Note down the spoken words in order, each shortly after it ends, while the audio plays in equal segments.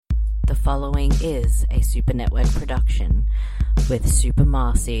The following is a Super Network production with Super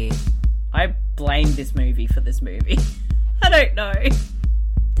Marcy, I blame this movie for this movie. I don't know.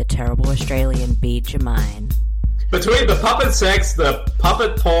 the terrible Australian Bede Jermaine, Between the puppet sex, the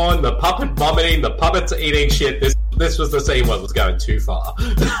puppet porn, the puppet vomiting, the puppets eating shit, this was the scene what was going too far.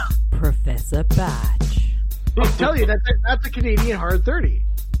 Professor Batch. I'll tell you, that's a Canadian Hard 30.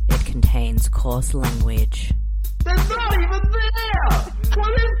 It contains coarse language, They're not even there!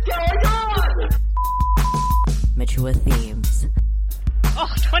 What is going on? mature themes,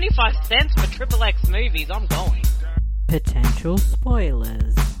 Oh, 25 cents for Triple X movies, I'm going. potential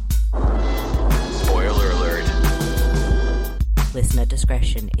spoilers. Spoiler alert. Listener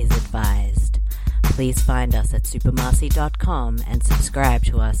discretion is advised. Please find us at supermarcy.com and subscribe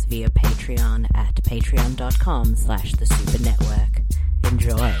to us via Patreon at patreon.com/thesupernetwork.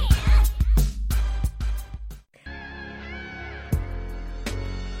 Enjoy.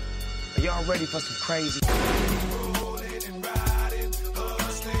 Are y'all ready for some crazy?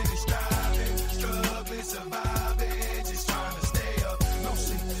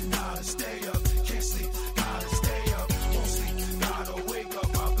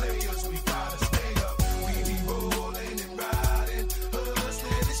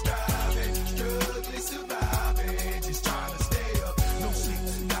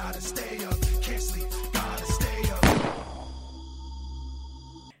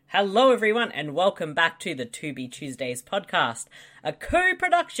 Hello everyone and welcome back to the To Be Tuesdays podcast, a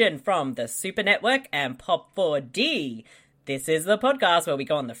co-production from the Super Network and Pop4D. This is the podcast where we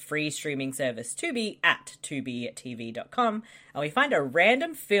go on the free streaming service Tubi at tubitv.com and we find a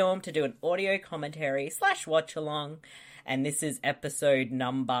random film to do an audio commentary / watch along. And this is episode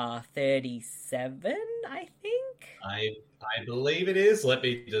number 37, I think? I believe it is. Let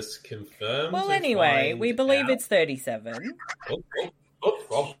me just confirm. Well, anyway, we believe it's 37.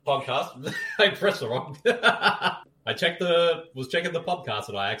 Wrong podcast. I pressed the wrong. I was checking the podcast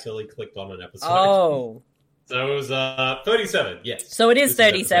and I accidentally clicked on an episode. Oh. So it was 37, yes. So it is This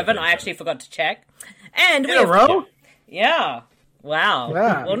 37. I actually forgot to check. And In a row? Yeah. Wow.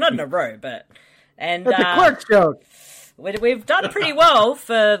 Wow. Well, not in a row, but... And That's a Clark joke. we've done pretty well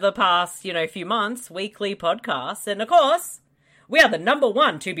for the past, few months, weekly podcasts. And of course, we are the number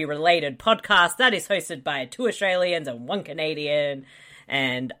one to-be-related podcast that is hosted by 2 Australians and 1 Canadian.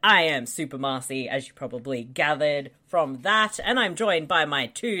 And I am Super Marcy, as you probably gathered from that. And I'm joined by my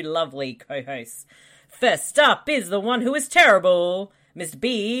 2 lovely co-hosts. First up is the one who is terrible, Mr.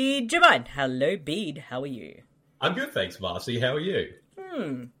 Bede Jermaine. Hello, Bede. How are you? I'm good, thanks, Marcy. How are you?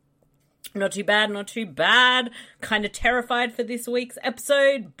 Not too bad, not too bad. Kind of terrified for this week's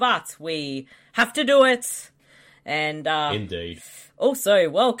episode, but we have to do it. And Indeed. also,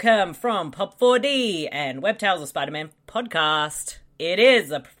 welcome from Pop4D and Web Tales of Spider-Man podcast. It is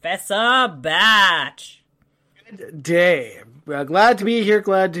a Professor Batch. Day. Glad to be here.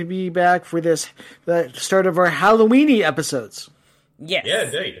 Glad to be back for the start of our Halloweeny episodes. Yes. Yeah,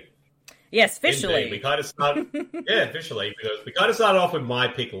 indeed. Yes, officially. Indeed. We kind of started, officially, because we kind of started off with my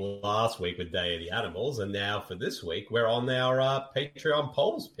pick last week with Day of the Animals, and now for this week, we're on our Patreon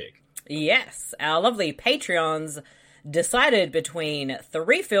polls pick. Yes, our lovely Patreons decided between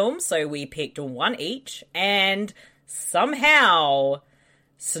 3 films, so we picked 1 each, and somehow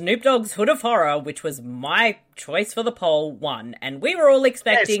Snoop Dogg's Hood of Horror, which was my choice for the poll, won, and we were all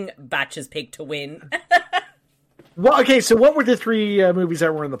expecting Batch's pick to win. Well, okay, so what were the 3 movies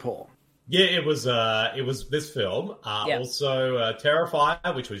that were in the poll? Yeah, it was this film. Also,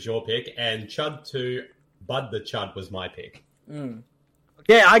 Terrifier, which was your pick, and Chud 2, Bud the Chud was my pick.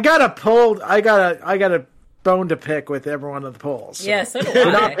 Okay, I got a bone to pick with everyone in the polls. So. Yeah, so do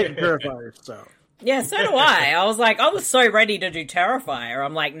We're not I. picking Terrifiers, so. Yeah, so do I. I was so ready to do Terrifier.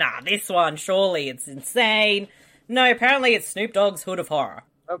 I'm like, nah, this one, surely it's insane. No, apparently it's Snoop Dogg's Hood of Horror.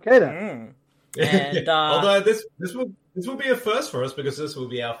 Okay, then. And, Although this will be a first for us because this will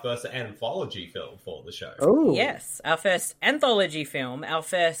be our first anthology film for the show. Oh. yes, our first anthology film, our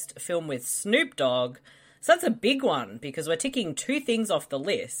first film with Snoop Dogg. So that's a big one because we're ticking 2 things off the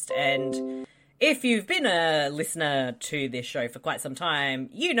list. And if you've been a listener to this show for quite some time,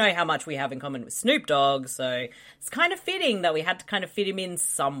 you know how much we have in common with Snoop Dogg. So it's kind of fitting that we had to kind of fit him in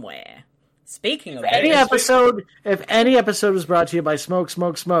somewhere. Speaking of If any episode was brought to you by Smoke,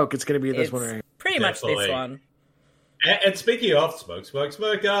 Smoke, Smoke, it's going to be this one right here. Pretty much Definitely. this one. And speaking of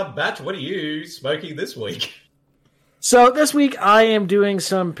Smoke, Batch, what are you smoking this week? So this week I am doing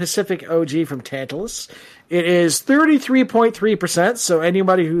some Pacific OG from Tantalus. It is 33.3%, so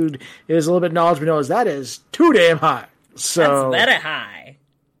anybody who is a little bit knowledgeable knows that is too damn high. So That's better high.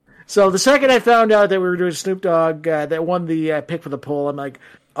 So the second I found out that we were doing Snoop Dogg, that won the pick for the poll, I'm like,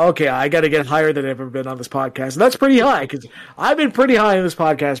 Okay, I got to get higher than I've ever been on this podcast. And that's pretty high, because I've been pretty high on this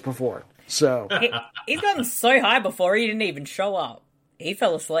podcast before. So He's gotten so high before he didn't even show up. He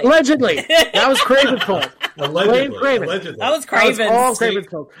fell asleep. allegedly, that was Craven's fault. Blame Craven. Allegedly. That was That was Craven's. all Craven's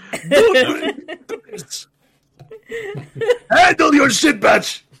fault. Handle your shit,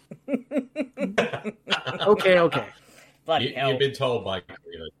 bitch. Okay. Bloody hell. You've been told by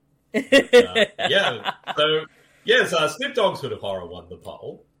Craven. Yes, Snoop Dogg's Hood of Horror won the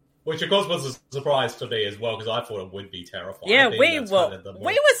poll, which of course was a surprise to me as well, because I thought it would be Terrifier. Yeah, I think we that's were kind of the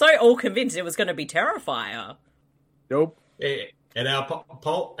we were so all convinced it was going to be Terrifier. Nope. And our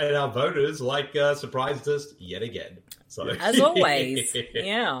poll and our voters surprised us yet again. So As always.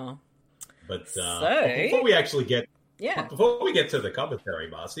 Yeah. But So- before we actually get Yeah. before we get to the commentary,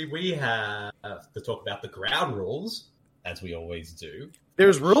 Marcy, we have to talk about the ground rules, as we always do.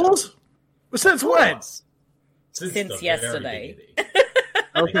 There's rules? Since when? Since Since the very yesterday. beginning.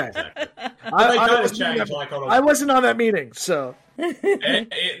 Okay. Exactly. I They kind of wasn't change on that- like on I a, wasn't on that meeting, so.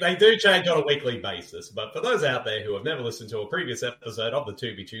 they do change on a weekly basis. But for those out there who have never listened to a previous episode of the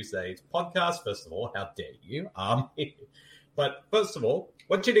To Be Tuesdays podcast, first of all, how dare you? But first of all,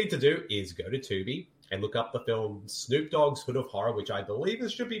 what you need to do is go to Tubi and look up the film Snoop Dogg's Hood of Horror, which I believe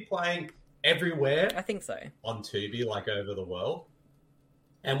should be playing everywhere I think so. on Tubi, like over the world.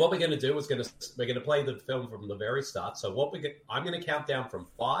 And what we're going to do is we're going to play the film from the very start. So I'm going to count down from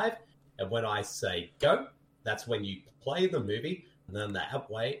 5, and when I say go, that's when you play the movie. And then that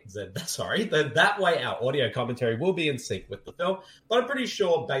way our audio commentary will be in sync with the film. But I'm pretty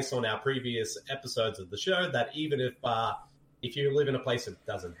sure, based on our previous episodes of the show, that even if you live in a place that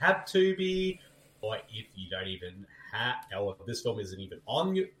doesn't have Tubi, or if you don't even have, or if this film isn't even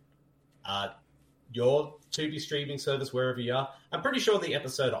on your Tubi streaming service, wherever you are, I'm pretty sure the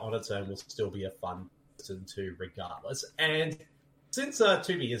episode on its own will still be a fun listen to regardless. And since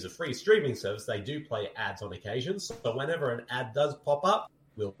Tubi is a free streaming service, they do play ads on occasion. So whenever an ad does pop up,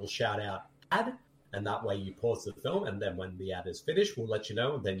 we'll shout out ad, and that way you pause the film, and then when the ad is finished, we'll let you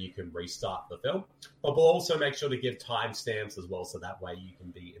know, and then you can restart the film. But we'll also make sure to give timestamps as well, so that way you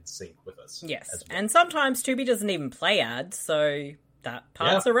can be in sync with us. Yes. as well. And sometimes Tubi doesn't even play ads, so that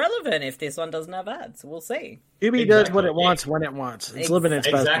part's irrelevant if this one doesn't have ads. We'll see. Tubi does what it wants when it wants. It's living its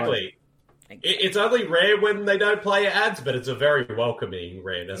best life. Exactly. It's only rare when they don't play ads, but it's a very welcoming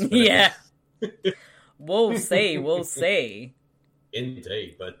rareness. Yeah. We'll see. We'll see.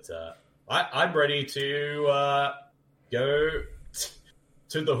 Indeed, but I'm ready to go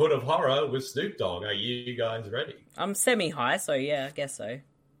to the Hood of Horror with Snoop Dogg. Are you guys ready? I'm semi-high, so yeah, I guess so.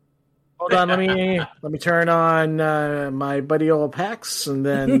 Hold on, let me turn on my buddy old PAX, and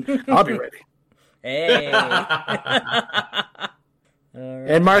then I'll be ready. Hey.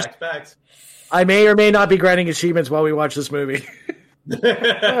 And Mars, Facts. I may or may not be granting achievements while we watch this movie.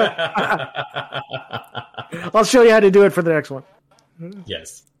 I'll show you how to do it for the next one.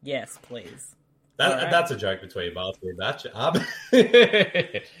 Yes. Yes, please. That's a joke between Marcy and Batch.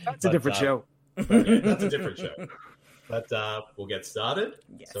 That's a different show. That's a different show. But we'll get started.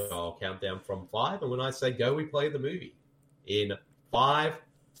 Yes. So I'll count down from 5, and when I say go, we play the movie. In 5,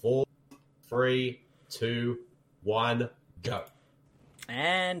 4, 3, 2, 1, go.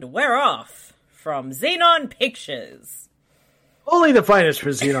 And we're off from Xenon Pictures. Only the finest for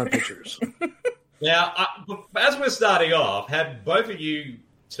Xenon Pictures. Now, as we're starting off, have both of you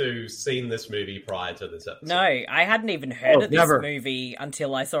two seen this movie prior to this episode? No, I hadn't even heard of this never. movie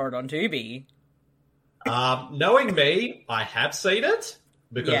until I saw it on Tubi. Knowing me, I have seen it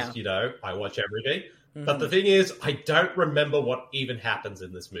because, Yeah. I watch everything. But the thing is, I don't remember what even happens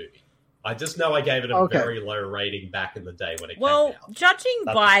in this movie. I just know I gave it a very low rating back in the day when it came Well, out. judging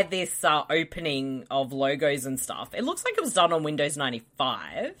by this opening of logos and stuff, it looks like it was done on Windows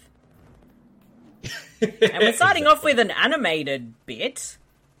 95. And we're starting off with an animated bit.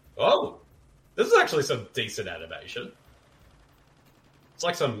 Oh, this is actually some decent animation. It's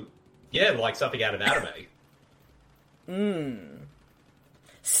like like something out of anime.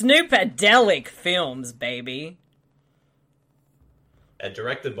 Snoopadelic Films, baby. And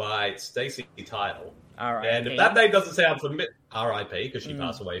directed by Stacey Tidal. R.I.P. And if that name doesn't sound familiar, R.I.P., because she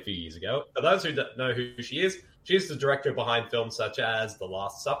passed away a few years ago. For those who don't know who she is the director behind films such as The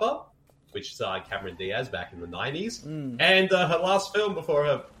Last Supper, which starred Cameron Diaz back in the 90s. And her last film before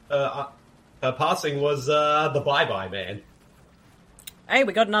her passing was The Bye-Bye Man. Hey,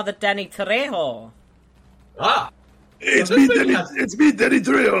 we got another Danny Trejo. Ah! It's me, Danny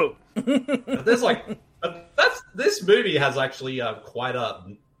Trejo. There's this movie has actually quite a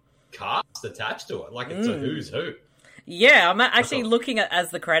cast attached to it. Like, it's a who's who. Yeah, I'm actually looking at as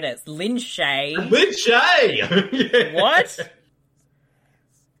the credits. Lynn Shay. Lynn Shay! Yeah. What?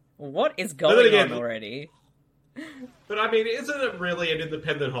 What is then going again- on already? But I mean, isn't it really an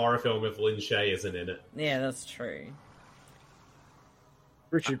independent horror film if Lin Shaye isn't in it? Yeah, that's true.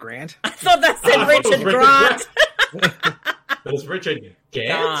 Richard Grant. I thought that said I thought it was Richard Grant. It was Richard Gant.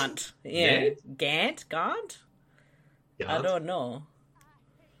 Gant. Yeah. Gant? Gant? I Gant? don't know.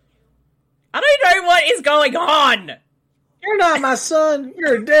 I don't know what is going on. You're not my son.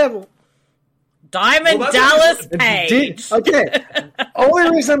 You're a devil. Diamond Well, Dallas that's- Page. Okay. Only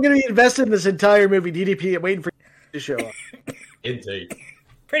reason I'm going to be invested in this entire movie, DDP, I'm waiting for you to show up. Indeed.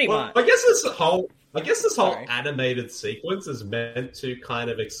 Pretty Well, much. I guess this whole Sorry. animated sequence is meant to kind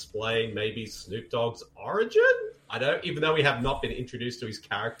of explain maybe Snoop Dogg's origin. I don't, even though we have not been introduced to his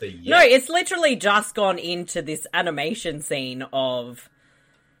character yet. No, it's literally just gone into this animation scene of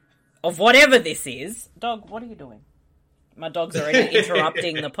whatever this is. Dog, what are you doing? My dog's already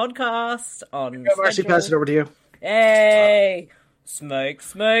interrupting the podcast on Marcy, schedule. pass it over to you. Hey! Smoke,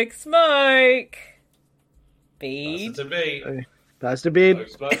 smoke, smoke! Bead. Pass it to me. Pass to Beeb.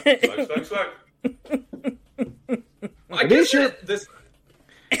 Smoke, smoke, smoke, smoke. I Are you guess sure- this.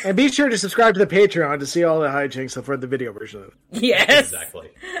 And be sure to subscribe to the Patreon to see all the hijinks for the video version of it. Yes! Exactly.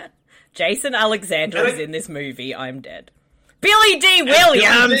 Jason Alexander And is in this movie. I'm dead. Billy D.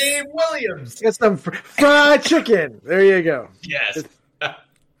 Williams! Billy D. Williams. Get some fried chicken. There you go. Yes.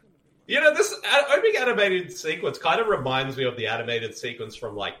 You know, this opening animated sequence kind of reminds me of the animated sequence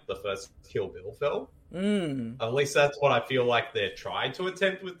from, like, the first Kill Bill film. At least that's what I feel like they're trying to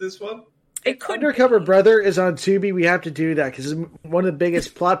attempt with this one. It could Undercover Brother is on Tubi. We have to do that because one of the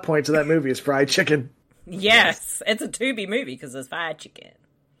biggest plot points of that movie is fried chicken. Yes, it's a Tubi movie because there's fried chicken.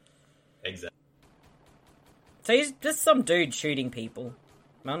 Exactly. So he's just some dude shooting people.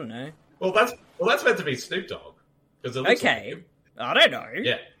 I don't know. Well, that's meant to be Snoop Dogg. 'Cause it looks like Okay. him. I don't know.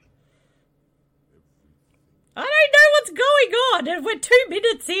 Yeah. I don't know what's going on, and we're 2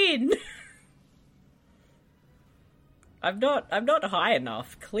 minutes in. I'm not high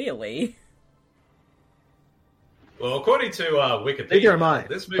enough, clearly. Well, according to Wikipedia, Neither am I,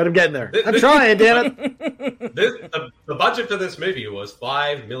 this movie, but I'm getting there. This, I'm trying, damn it. the budget for this movie was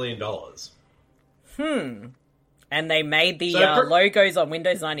 $5 million. And they made the So logos on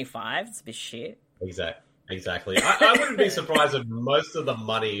Windows 95. It's a bit shit. Exactly. I wouldn't be surprised if most of the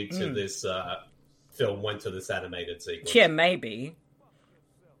money to this film went to this animated sequence. Yeah, maybe.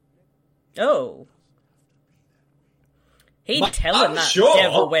 Oh. He'd telling I'm that sure.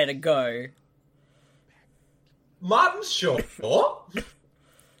 devil where to go. Martin Short.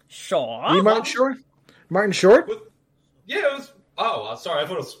 Sure. You Martin Short? Martin Short? Yeah, it was. Oh, sorry. I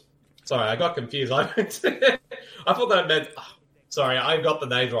thought it was. Sorry, I got confused. I thought that meant. Sorry, I got the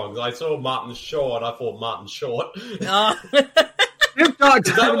names wrong. I saw Martin Short. I thought Martin Short. Oh. Snoop Dogg,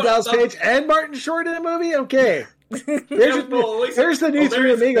 that Diamond what- Dallas that- Page, and Martin Short in a movie? Okay. There's Well, at least- the new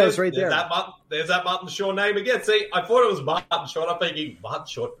Three Amigos right there. There's that Martin Short name again. See, I thought it was Martin Short. I'm thinking Martin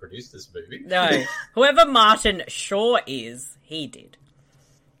Short produced this movie. No. Whoever Martin Shaw is, he did.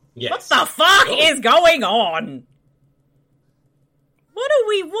 Yes. What the fuck Oh. is going on? What are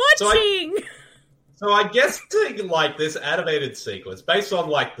we So watching? So I guess like this animated sequence, based on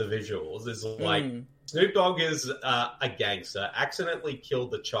like the visuals, is like Snoop Dogg is a gangster, accidentally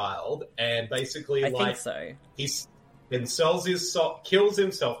killed the child, and basically I like think so. he's and sells his soul, kills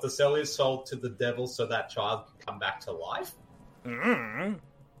himself to sell his soul to the devil so that child can come back to life. I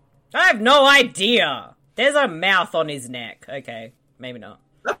have no idea. There's a mouth on his neck. Okay, maybe not.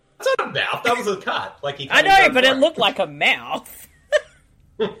 That's not a mouth. That was a cut. Like he. I cut his know, own but it throat. looked like a mouth.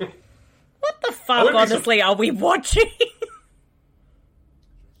 What the fuck, wouldn't be honestly, are we watching?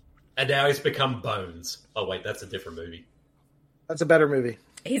 And now he's become Bones. Oh wait, that's a different movie. That's a better movie.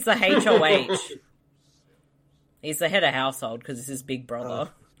 He's the HOH. He's the head of household because it's his big brother.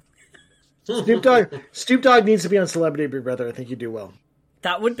 Snoop Dogg needs to be on Celebrity Big Brother. I think you do well.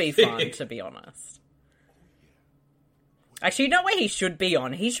 That would be fun, to be honest. Actually, you know where he should be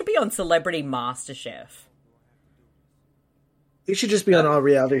on? He should be on Celebrity MasterChef. He should just be on all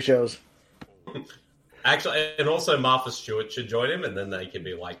reality shows. Actually, and also Martha Stewart should join him, and then they can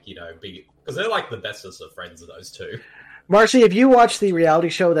be like, you know, big because they're like the bestest of friends of those two. Marcy, have you watched the reality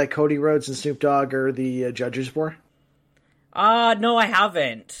show that Cody Rhodes and Snoop Dogg are the judges for? No, I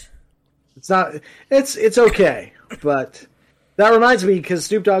haven't. It's not. It's okay, but that reminds me because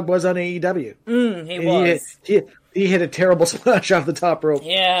Snoop Dogg was on AEW. He was. He hit a terrible splash off the top rope.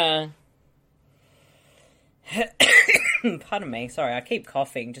 Yeah. Pardon me. Sorry, I keep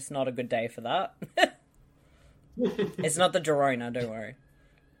coughing. Just not a good day for that. It's not the Dorona, don't worry.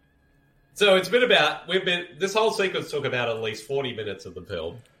 So it's been this whole sequence took about at least 40 minutes of the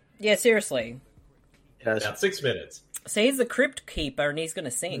film. Yeah, seriously. Yes. About 6 minutes. So he's the crypt keeper, and he's going to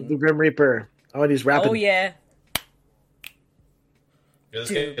The sing. Grim Reaper. Oh, and he's rapping. Oh yeah,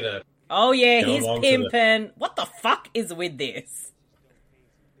 Just gonna oh yeah, Go he's along to the- pimping. What the fuck is with this?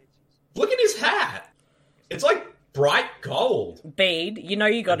 look at his hat. It's like bright gold. Bede, you know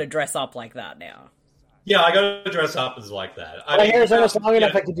you got to dress up like that now. Yeah, I gotta dress up as like that. My hair's almost long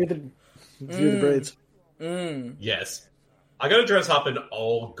enough yeah, I can do the braids. Yes. I gotta dress up in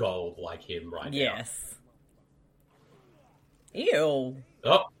all gold like him right Yes. Ew.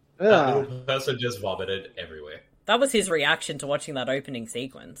 now. Oh, that Yeah. little person just vomited everywhere. That was his reaction to watching that opening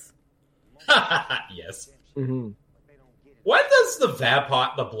sequence. Yes. hmm Why does the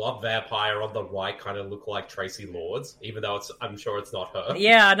blood vampire on the right kind of look like Tracy Lords? Even though I'm sure it's not her.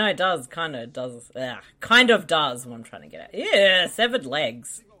 Yeah, I know it does. Kind of does. Kind of does. What I'm trying to get at. Yeah, severed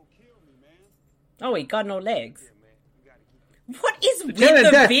legs. Oh, he got no legs. What is with Lieutenant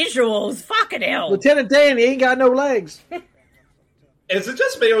the Dan. visuals? Fucking hell. Lieutenant Dan, he ain't got no legs. Is it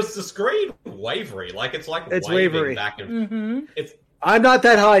just me or is the screen wavery? Like it's It's waving wavery. back and Mm-hmm. it's I'm not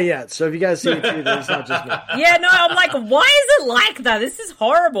that high yet, so if you guys see it too, then it's not just me. Yeah, no, I'm like, why is it like that? This is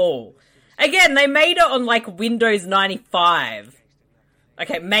horrible. Again, they made it on like Windows 95.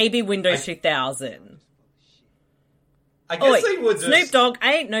 Okay, maybe Windows 2000. I Oh, guess wait, they would just Snoop Dogg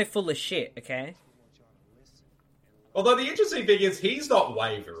ain't no full of shit, okay? Although the interesting thing is he's not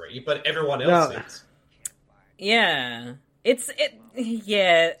wavery, but everyone else No. is. Yeah. It's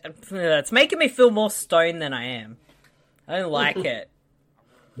making me feel more stoned than I am. I don't like it.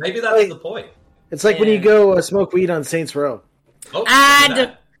 Maybe that's Wait. the point. It's like when Yeah. you go smoke weed on Saints Row. Oh, Ad! look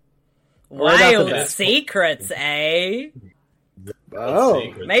at Right off the Wild bat. secrets, eh? that. Oh.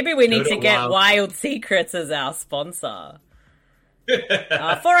 Secret. Maybe we need Go to to get Wild. Wild Secrets as our sponsor.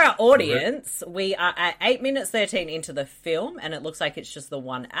 For our audience, we are at 8 minutes 13 into the film, and it looks like it's just the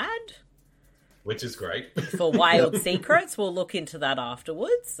one ad Which is great. for Wild Secrets. We'll look into that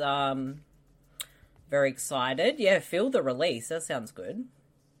afterwards. Very excited. Yeah, feel the release. That sounds good.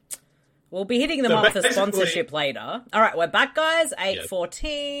 We'll be hitting them So up for basically- sponsorship later. All right, we're back, guys.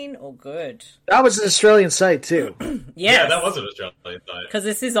 8:14. All good. That was an Australian site, too. Yes. Yeah, that was an Australian site. Because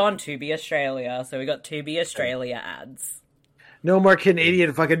this is on Tubi Australia, so we got Tubi Australia ads. No more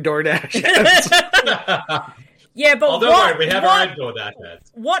Canadian fucking DoorDash. Yeah, but Oh, don't what, worry, we have what, our own DoorDash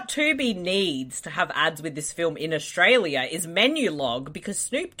ads. what Tubi needs to have ads with this film in Australia is menu log, because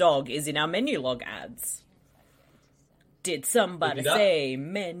Snoop Dogg is in our menu log ads. Did somebody Look it up. say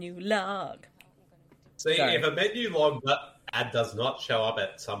menu log? See, Sorry. if a menu log ad does not show up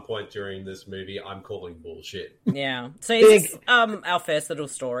at some point during this movie, I'm calling bullshit. Yeah. So is this our first little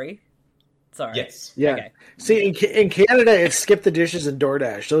story? Sorry. Yes. Yeah. Okay. See, in Canada, it's Skip the Dishes and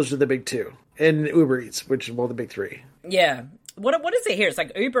DoorDash. Those are the big two. And Uber Eats, which is well the big three. Yeah. What is it here? It's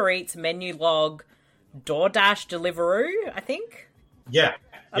like Uber Eats, menu log, DoorDash, Deliveroo, I think. Yeah.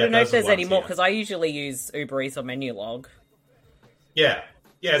 I don't know if there's any more, because I usually use Uber Eats or menu log. Yeah.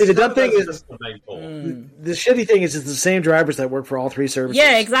 Yeah, See, the some dumb of those thing are is- just the main four. The shitty thing is it's the same drivers that work for all three services.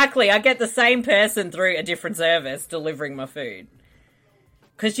 Yeah, exactly. I get the same person through a different service delivering my food.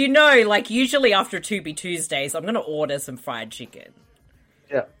 Because like usually after Tubi Tuesdays, I'm going to order some fried chicken.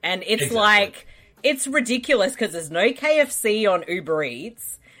 Yeah. And it's Exactly. like, it's ridiculous because there's no KFC on Uber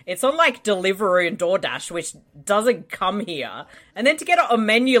Eats. It's on like Deliveroo and DoorDash, which doesn't come here. And then to get a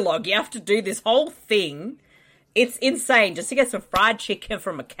menu log, you have to do this whole thing. It's insane just to get some fried chicken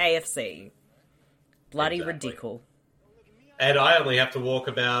from a KFC. Bloody Exactly. ridiculous. And I only have to walk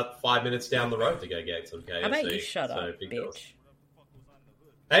about 5 minutes down the road to go get some KFC. How about you shut so up, big deal. bitch?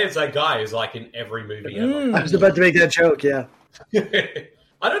 Hey, it's that guy who's like in every movie ever. I was about to make that joke, yeah.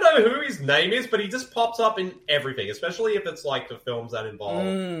 I don't know who his name is, but he just pops up in everything, especially if it's like the films that involve,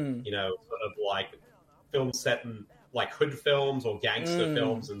 you know, sort of like films set in like hood films or gangster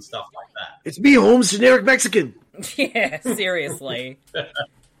films and stuff like that. It's me, Holmes, generic Mexican. Yeah, seriously.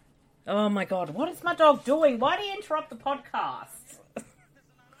 Oh my god, what is my dog doing? Why do you interrupt the podcast?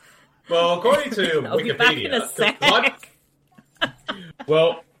 Well, according to I'll be back in a Wikipedia, sec.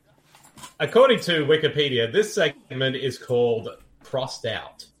 well, according to Wikipedia, this segment is called Crossed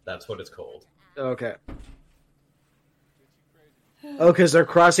Out. That's what it's called. Okay. Oh, because they're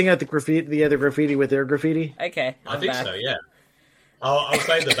crossing out the other graffiti with their graffiti? Okay, I I'm think back. so, yeah. I'll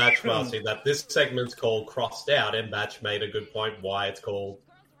say to Batch Marcy that this segment's called Crossed Out, and Batch made a good point why it's called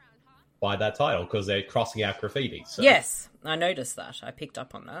by that title, because they're crossing out graffiti. So. Yes, I noticed that. I picked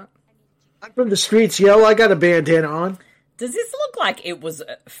up on that. I'm from the streets, yo. I got a bandana on. Does this look like it was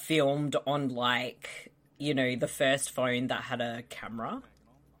filmed on, like, you know, the first phone that had a camera?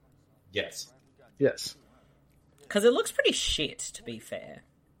 Yes. Yes. Because it looks pretty shit, to be fair.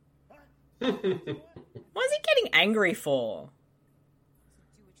 What is he getting angry for?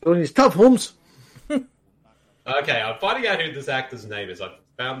 Oh, he's tough, Holmes. Okay, I'm finding out who this actor's name is. I've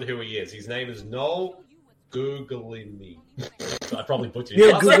found who he is. His name is Noel Googlini. I probably butchered Yeah,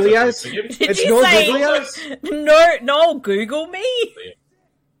 his last googly name. eyes. Forgive me. Did It's you no say googly eyes? no? Google me.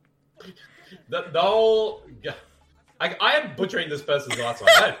 Noel. I am butchering this person's last name.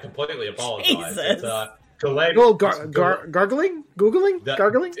 I completely apologize. Jesus. It's Goulet. Oh, gargling? Googling?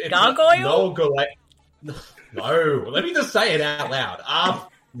 Gargling? Gargoyle? No Goulet. No, let me just say it out loud.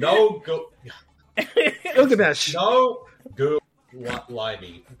 No Gilgamesh. No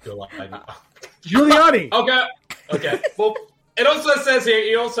Gulani. Giuliani. Okay. Well, it also says here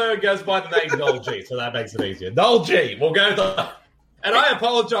he also goes by the name Noel G, so that makes it easier. Noel G. We'll go to. And I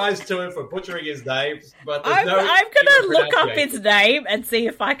apologize to him for butchering his name, but I'm there's gonna even look up pronunciation. his name and see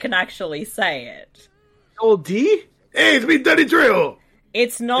if I can actually say it. Old D? Hey, it's me, Danny Trejo.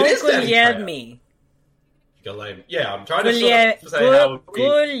 It's Noel It is Danny Guglielmi. Yeah, I'm trying to say how it would be.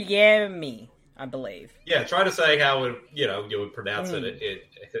 Guglielmi, I believe. Yeah, try to say how it, you would pronounce it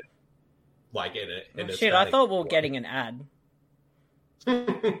like in a Shit, I Hispanic thought we were way. getting an ad.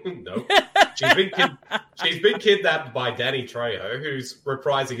 No. She's been kidnapped by Danny Trejo, who's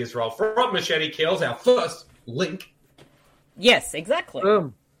reprising his role from Machete Kills, our first link. Yes, exactly.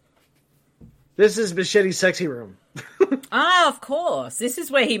 Boom. This is Machete's sexy room. Of course. This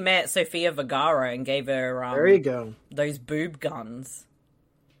is where he met Sofia Vergara and gave her There you go. those boob guns.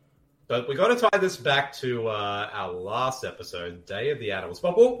 But we got to tie this back to our last episode, Day of the Animals.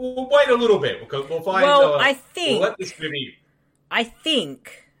 But we'll wait a little bit because we'll find. Well, we'll let this movie. I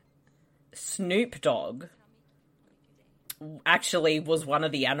think Snoop Dogg actually was one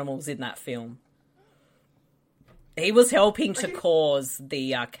of the animals in that film. He was helping to cause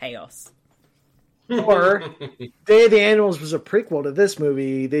the chaos. Or Day of the Animals was a prequel to this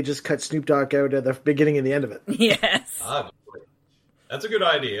movie. They just cut Snoop Dogg out at the beginning and the end of it. Yes. That's a good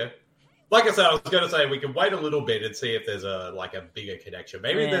idea. Like I said, I was going to say we can wait a little bit and see if there's a bigger connection.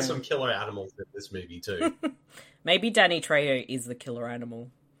 Maybe there's some killer animals in this movie too. Maybe Danny Trejo is the killer animal.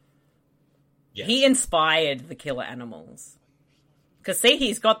 Yes. He inspired the killer animals. Because see,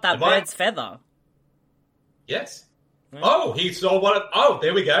 he's got that bird's feather. Yes. Oh, he stole one.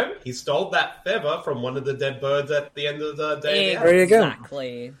 There we go. He stole that feather from one of the dead birds at the end of the day. There you go.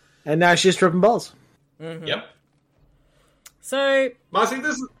 Exactly. And now she's stripping balls. Mm-hmm. Yep. So, Marcy,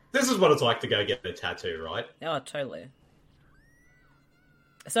 this is what it's like to go get a tattoo, right? oh, totally.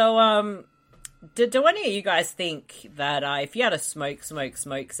 So, do any of you guys think that if you had a smoke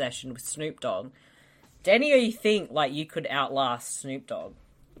session with Snoop Dogg, do any of you think like you could outlast Snoop Dogg?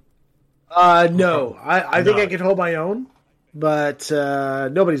 No. I think No. I can hold my own, but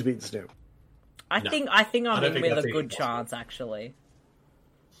nobody's beating Snoop. I think I'm don't in think with that's a even good possible. chance, actually.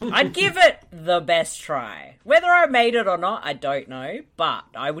 I'd give it the best try. Whether I made it or not, I don't know, but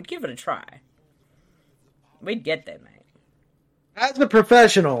I would give it a try. We'd get there, mate. As a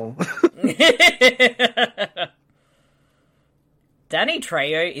professional. Danny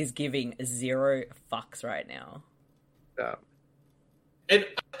Trejo is giving 0 fucks right now. Yeah. And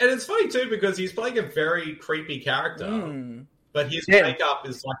it's funny too because he's playing a very creepy character, but his Yeah. makeup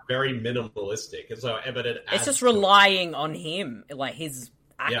is like very minimalistic, and so evident. It's just relying on him, like his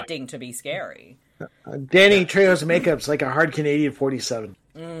acting to be scary. Danny Trejo's makeup's like a hard Canadian 47.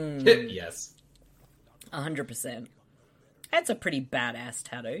 Yes. 100%. That's a pretty badass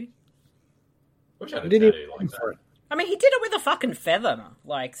tattoo. Wish I had a Did he tattoo like for that. it? I mean, he did it with a fucking feather.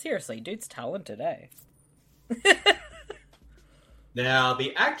 Like, seriously, dude's talented, eh? Now,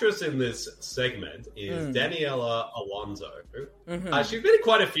 the actress in this segment is Daniela Alonso. Mm-hmm. She's been in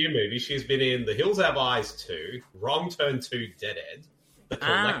quite a few movies. She's been in The Hills Have Eyes 2, Wrong Turn 2, Dead End, The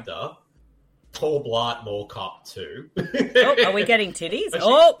Collector, Paul Blart Mall Cop 2. Oh, are we getting titties?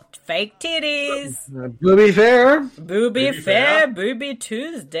 Oh, fake titties. Booby Fair. Booby fair, booby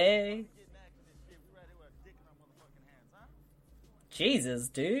Tuesday. Jesus,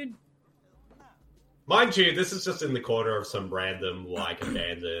 dude. Mind you, this is just in the corner of some random, like,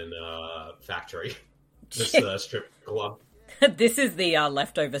 abandoned factory. This strip club. This is the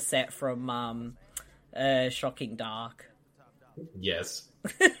leftover set from Shocking Dark. Yes.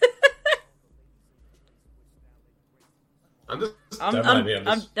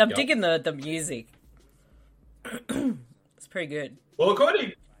 I'm digging the music. It's pretty good. Well,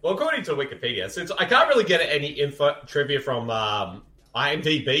 according to Wikipedia, since I can't really get any trivia from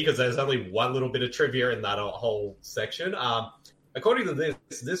IMDb because there's only one little bit of trivia in that whole section. According to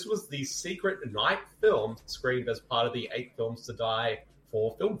this was the secret night film screened as part of the 8 Films to Die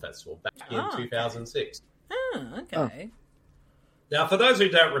for Film Festival back in 2006. Oh, okay. Now, for those who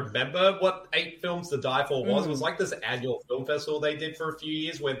don't remember what 8 Films to Die For was, it was like this annual film festival they did for a few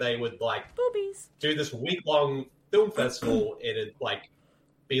years where they would like Boobies. do this week-long film festival. It'd like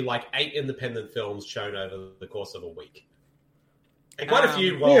be like 8 independent films shown over the course of a week. And quite a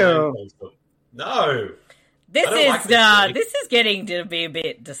few well-known films. But no. This I don't is like this this is getting to be a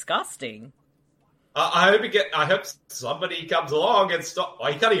bit disgusting. I hope somebody comes along and stop.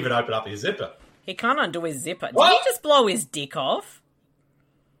 Oh, he can't even open up his zipper. He can't undo his zipper. Did What? he just blow his dick off?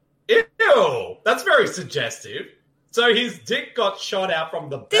 Ew! That's very suggestive. So his dick got shot out from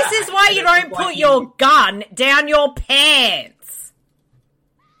the back. This is why and you it don't was put like your gun down your pants.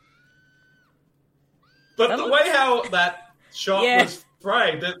 But That the looks- way how that shot Yeah. was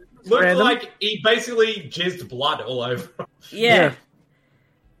framed, it looked Random. like he basically jizzed blood all over him. Yeah.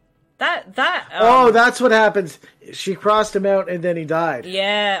 That Oh, that's what happens. She crossed him out and then he died.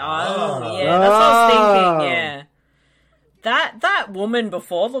 yeah, Oh. yeah, that's what I was Oh. thinking, yeah. That woman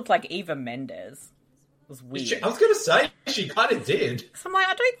before looked like Eva Mendes. It was weird. I was going to say, she kind of did. So I'm like,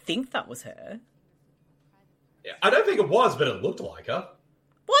 I don't think that was her. I don't think it was, but it looked like her.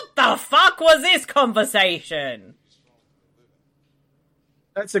 What the fuck was this conversation?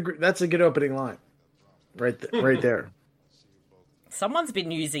 That's a good opening line, right there. Someone's been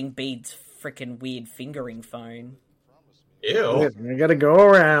using Bede's freaking weird fingering phone. Ew. I gotta go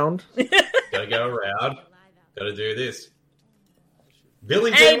around. Gotta go around. Gotta do this.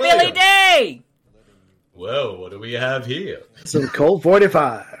 Billy D. Hey, Billy Williams. D! Whoa, what do we have here? Some Colt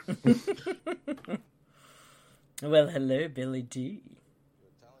 45. Well, hello, Billy D.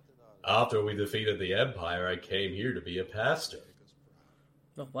 After we defeated the Empire, I came here to be a pastor.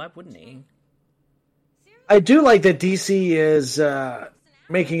 Well, why wouldn't he? I do like that DC is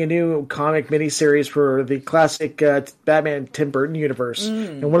making a new comic miniseries for the classic Batman Tim Burton universe.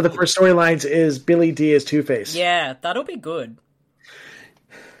 And one of the first storylines is Billy D as Two-Face. Yeah, that'll be good.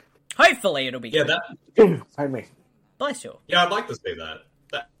 Hopefully it'll be Yeah, good. that. Pardon me. Bless you. Yeah, I'd like to see that.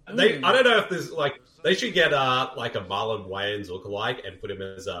 I don't know if there's like they should get like a Marlon Wayans lookalike and put him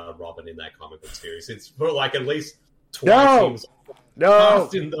as Robin in that comic book series. It's for like at least twice No! he was No,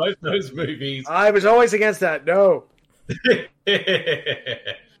 cast in those movies. I was always against that. No.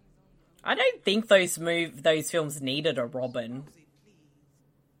 I don't think those films needed a Robin.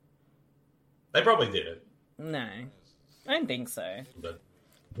 They probably did, No. I don't think so. but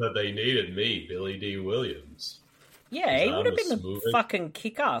they needed me, Billy D. Williams. Yeah, he I'm would have the been the smoothest- fucking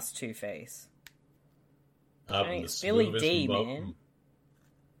kick-ass Two-Face. I'm think the it's Billy smoothest D, man.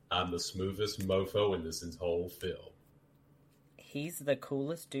 I'm the smoothest mofo in this whole film. He's the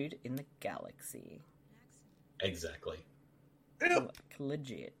coolest dude in the galaxy. Exactly. Like,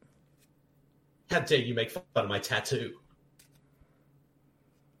 legit. How dare you make fun of my tattoo?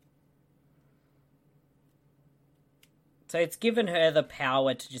 So it's given her the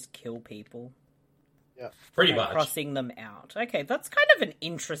power to just kill people. Pretty Like, much. crossing them out. Okay, that's kind of an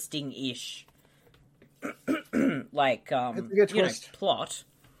interesting-ish like That's a good twist. plot.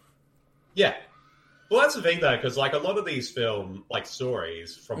 Yeah. Well, that's the thing, though, because like a lot of these film like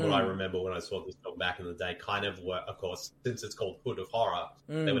stories, from what I remember when I saw this film back in the day, kind of were, of course, since it's called Hood of Horror,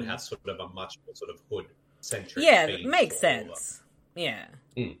 they would have sort of a much more sort of hood-centric. Yeah, theme it makes to all of them. sense. Yeah.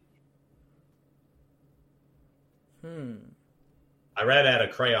 I ran out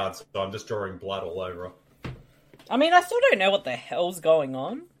of crayons, so I'm just drawing blood all over her. I mean, I still don't know what the hell's going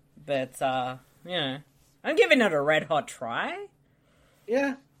on, but, I'm giving it a red-hot try.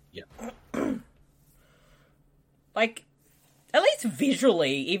 Yeah. Yeah. Like, at least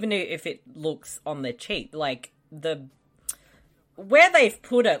visually, even if it looks on the cheap, like, where they've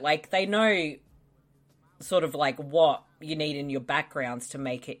put it, like, they know sort of, like, what you need in your backgrounds to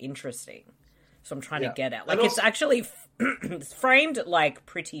make it interesting. So I'm trying to get at. Like, And it's actually it's framed, like,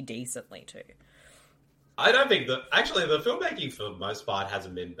 pretty decently, too. I don't think that actually the filmmaking for the most part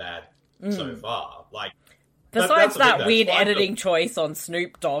hasn't been bad so far. Like, Besides that's the thing, that though. weird It's like editing choice on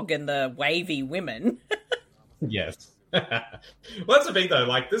Snoop Dogg and the wavy women. Yes. Well, that's the thing, though.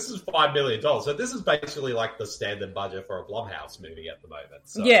 Like, this is $5 million, so this is basically like the standard budget for a Blumhouse movie at the moment.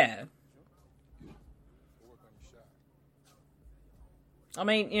 So. Yeah. I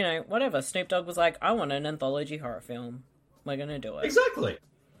mean, whatever. Snoop Dogg was like, I want an anthology horror film. We're gonna do it. Exactly.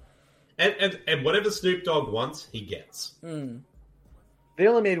 And whatever Snoop Dogg wants, he gets. They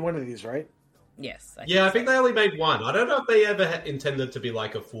only made one of these, right? Yes. Yeah, I think they only made one. I don't know if they ever intended to be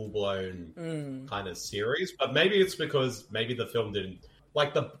like a full-blown kind of series, but maybe it's because maybe the film didn't...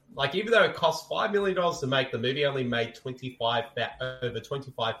 even though it cost $5 million to make, the movie only made over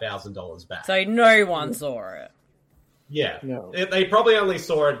 $25,000 back. So no one saw it. Yeah. No. They probably only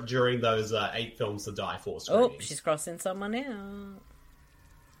saw it during those 8 films to die for Oh, screenings. she's crossing someone out.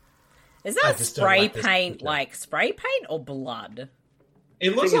 Is I that just don't spray like this paint, picture. like spray paint or blood?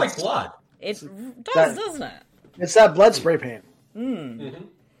 It looks think like it's- blood. It does, that- doesn't it? It's that blood spray paint.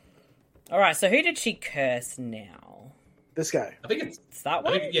 All right, so who did she curse now? This guy. I think it's... It's that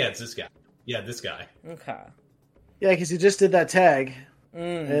one? yeah, it's this guy. Yeah, this guy. Okay. Yeah, because he just did that tag,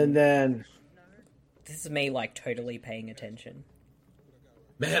 and then This is me, like, totally paying attention.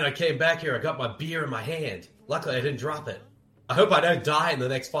 Man, I came back here. I got my beer in my hand. Luckily, I didn't drop it. I hope I don't die in the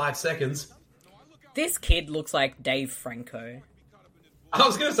next 5 seconds. This kid looks like Dave Franco. I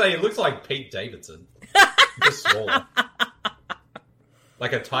was going to say, it looks like Pete Davidson. Just smaller.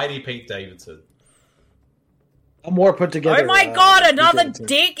 Like a tiny Pete Davidson. I'm more put together. Oh my god, another Davidson.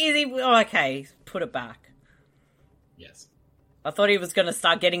 dick? Is he... Oh, okay, put it back. Yes. I thought he was going to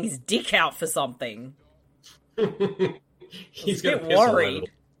start getting his dick out for something. He's a going bit to piss all over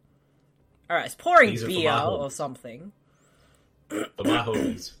worried. Alright, it's pouring These are for beer my or homies. something. for my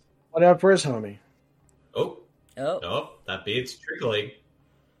homies. What out for his homie? Oh, Oh, oh, that beard's trickling.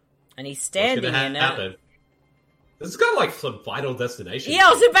 and he's What's standing going in to it. happen? This is kind of like some Final Destination. Yeah,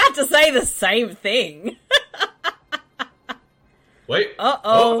 I was about to say the same thing. Wait.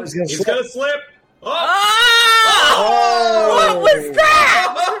 Uh-oh. He's gonna He's slip. going to slip. Oh! Oh! What was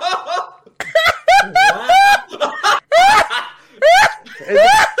that?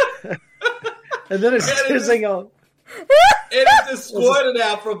 And then it's And it is- fizzing out. It just squirted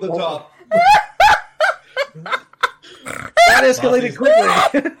out from the top. That escalated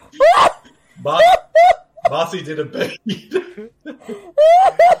quickly. Marcy did a beat.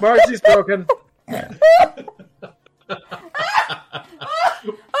 Marcy's broken. I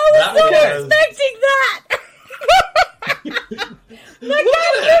That was not was- expecting that! Look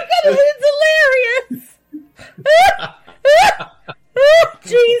It's hilarious!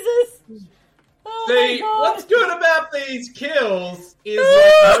 Jesus! Oh my See, god! what's good about these kills is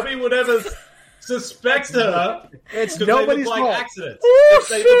that nobody would ever suspect her. It's 'cause nobody's they look like fault. accidents. Oh,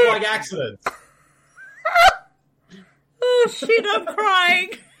 They shit. look like accidents. Oh shit, I'm crying!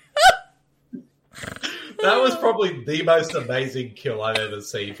 That was probably the most amazing kill I've ever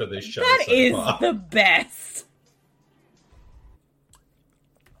seen for this show That so is far. the best!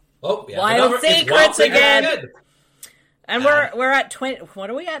 Oh, yeah, Wild another- it's Secrets Wild Secrets again. And we're at 20. What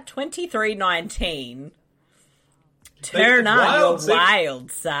are we at? 23:19. Turn on Wild your Sec-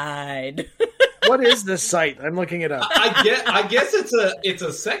 wild side. What is this site? I'm looking it up. I guess it's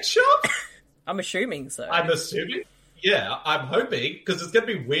a sex shop. I'm assuming so. I'm assuming. Yeah, I'm hoping because it's going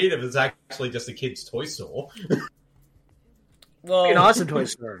to be weird if it's actually just a kid's toy store. well, An awesome toy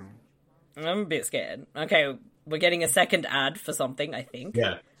store. I'm a bit scared. Okay, we're getting a second ad for something, I think.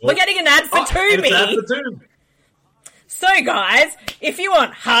 Yeah, We're getting an ad for Oh, and it's ad Tubi! for Tubi. So, guys, if you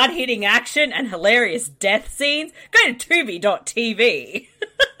want hard-hitting action and hilarious death scenes, go to Tubi.tv.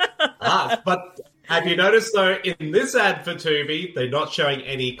 But have you noticed though, in this ad for Tubi, they're not showing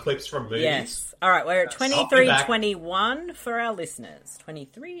any clips from movies. Yes. All right, we're at I'll be back. 23:21 for our listeners.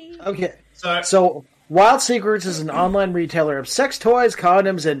 23. Okay. So, So, Wild Secrets is an online retailer of sex toys,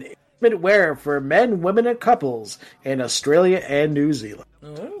 condoms, and intimate wear for men, women, and couples in Australia and New Zealand.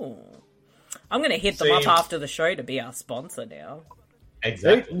 Ooh. I'm going to hit them up See- after the show to be our sponsor now.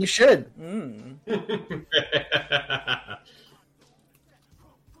 exactly. You should.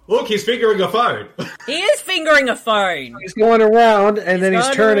 Look, he's fingering a phone. He is fingering a phone. He's going around, and then he's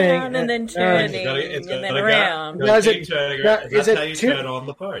Going turning. around and then turning. It's And then gotta around. Go, Now, is keep it- turning now, it. is That's it how you two- turn on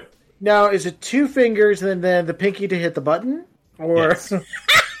the phone. Now, is it 2 fingers and then the pinky to hit the button? Or Yes.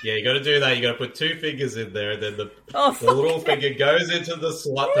 Yeah, you got to do that. You got to put 2 fingers in there, and then the Oh, little finger goes into the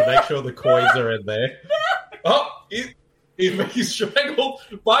slot to make sure the coins are in there. Oh, he's strangled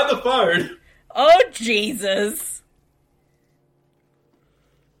by the phone. oh, Jesus.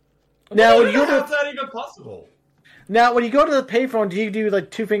 now, when you go How's to that even possible? the payphone, do you do like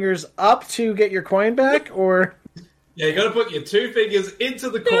 2 fingers up to get your coin back, or Yeah, you got to put your 2 fingers into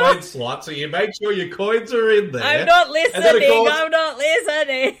the coin slot, so you make sure your coins are in there. I'm not And then, of listening. course- I'm not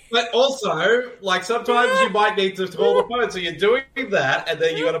listening. But also, like, sometimes you might need to call the phone, so you're doing that, and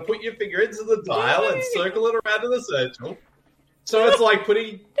then you got to put your finger into the dial and circle it around in a circle. So it's like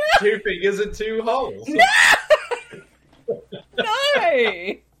putting 2 fingers in 2 holes.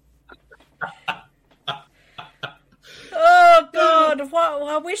 No. Oh, God. What,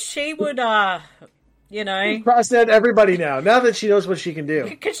 I wish she would, cross out everybody now? Now that she knows what she can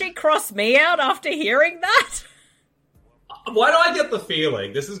do. Could she cross me out after hearing that? Why do I get the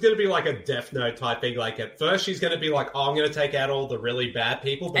feeling this is going to be like a Death Note type thing? Like at first she's going to be like, "Oh, I'm going to take out all the really bad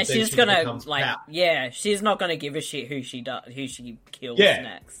people," but And then she's she gonna becomes she's not gonna give a shit who she kills Yeah.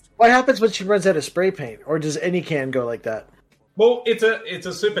 next. What happens when she runs out of spray paint, or does any can go like that? Well, it's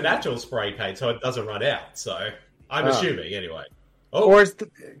a supernatural spray paint, so it doesn't run out. So I'm assuming anyway. Oh, Or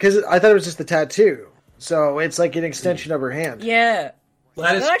because I thought it was just the tattoo, so it's like an extension of her hand. Yeah,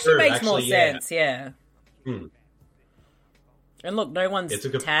 that is that actually true, makes more yeah. sense. Yeah. Hmm. And look, no one's It's a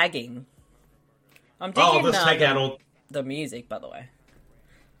good- tagging. I'm Oh, digging let's take out all. the music, by the way.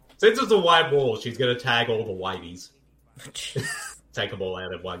 Since it's a white wall, she's going to tag all the whiteys. Take them all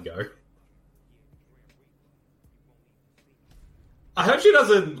out in one go. I hope she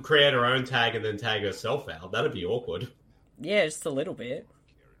doesn't create her own tag and then tag herself out. That'd be awkward. Yeah, just a little bit.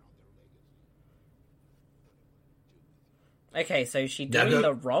 Okay, so is she Yeah, doing no-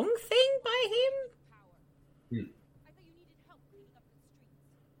 the wrong thing by him?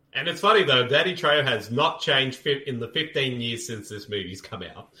 And it's funny though, Danny Trejo has not changed in the 15 years since this movie's come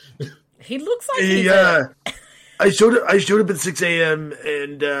out. He looks like he's a... I showed up at 6 a.m.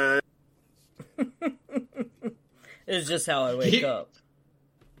 and It's just how I wake up.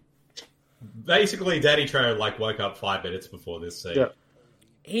 Basically, Danny Trejo woke up 5 minutes before this scene. Yeah.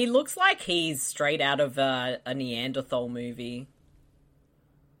 He looks like he's straight out of a Neanderthal movie.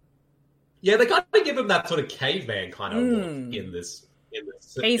 Yeah, they kind of give him that sort of caveman kind of look in this.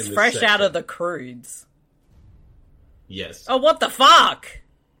 He's in this fresh section. out of the Croods. Yes. Oh, what the fuck?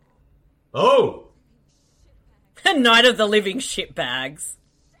 Oh! Night of the Living Shitbags.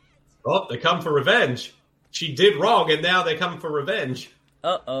 Oh, they come for revenge. She did wrong, and now they come for revenge.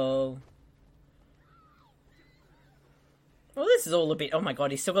 Uh-oh. Well, this is all a bit... Oh my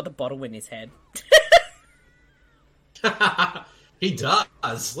god, he's still got the bottle in his head. He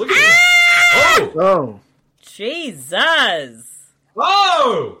does. Look at him. Oh! oh, Jesus!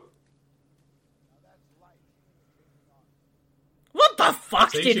 Oh! What the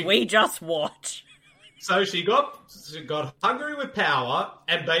fuck See, did she- we just watch? So she got hungry with power,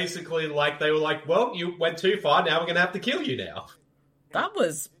 and basically, they were like, well, you went too far, now we're going to have to kill you now. That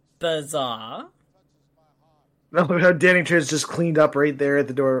was bizarre. no, how Danny Trejo's just cleaned up right there at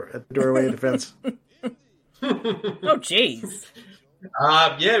the doorway of the fence. Oh, jeez.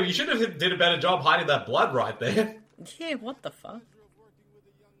 Yeah, you should have did a better job hiding that blood right there. Yeah, what the fuck?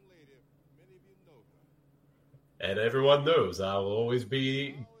 And everyone knows I will always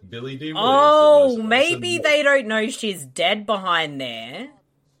be Billy D. Williams. Oh, the most maybe awesome- they don't know she's dead behind there.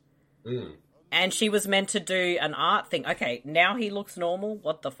 Mm. And she was meant to do an art thing. Okay, now he looks normal.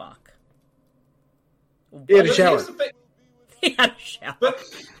 What the fuck? He had a But shower. here's the thing- He had a shower.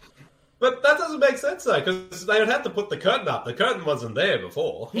 But that doesn't make sense though, because they would have to put the curtain up. The curtain wasn't there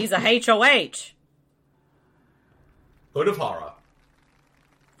before. He's a HOH. Hood of horror.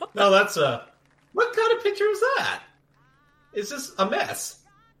 What No, that's a. What kind of picture is that? It's just a mess.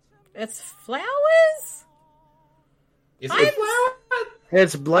 It's flowers? Is I'm- it flower?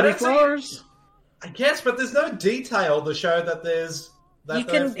 It's bloody I don't see- flowers. I guess, but there's no detail to show that there's. That You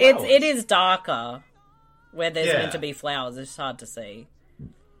there are can. It flowers. is darker where there's Yeah. meant to be flowers. It's hard to see.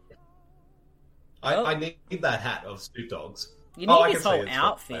 I need that hat of Snoop Dogg's. You need I his can see whole it's got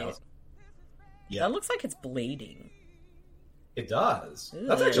outfit. flowers. Yeah, That looks like it's bleeding. it does. Ew.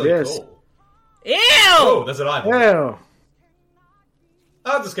 That's actually It is. cool. Ew! Oh, there's an eye. Ew.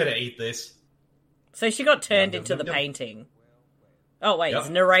 I'm just gonna eat this. So she got turned Yum, into yum, the yum. painting. Oh wait, Yep.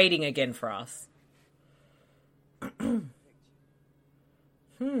 he's narrating again for us.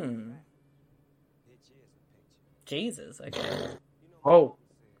 Jesus, okay. Oh.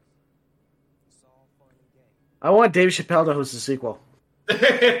 I want Dave Chappelle to host a sequel.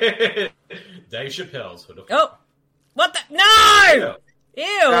 Dave Chappelle's Hood of Oh! What the? No! Ew.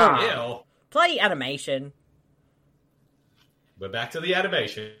 Ew! Ah. Ew. Bloody animation. We're back to the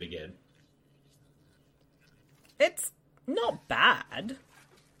animation again. It's not bad.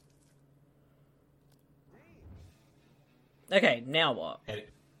 Okay, now what? And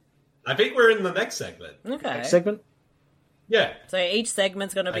I think we're in the next segment. Okay. Segment? Yeah. So each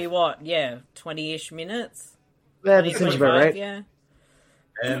segment's gonna be what? Yeah, 20-ish minutes? That seems about 25, right. yeah.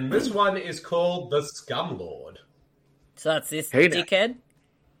 And this one is called The Scum Lord. So that's this Hey now. dickhead.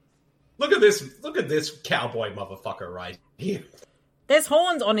 Look at this cowboy motherfucker right here. There's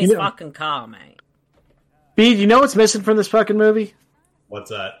horns on his Yeah. fucking car, mate. Bede, you know what's missing from this fucking movie?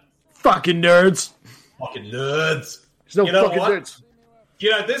 What's that? Fucking nerds. Fucking nerds. There's no You know fucking what? nerds. You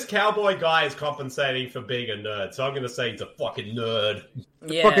know, this cowboy guy is compensating for being a nerd, so I'm going to say he's a fucking nerd.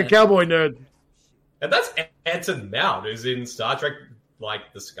 Yeah. Fucking cowboy nerd. And that's Anson Mount, who's in Star Trek,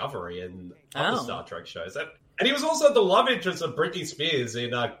 Discovery and other Oh. Star Trek shows. And he was also the love interest of Britney Spears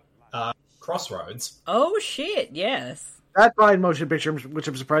in Crossroads. Oh shit! Yes. That fine motion picture, which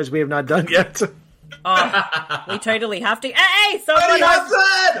I'm surprised we have not done yet. Oh, we totally have to. Hey, someone Eddie else.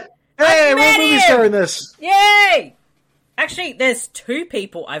 Hudson! Hey, met what movie him! star in this? Yay! Actually, there's 2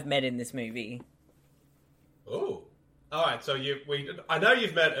 people I've met in this movie. Oh, all right. So I know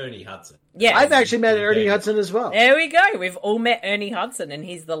you've met Ernie Hudson. Yeah, I've actually met Ernie Yeah. Hudson as well. there we go. We've all met Ernie Hudson, and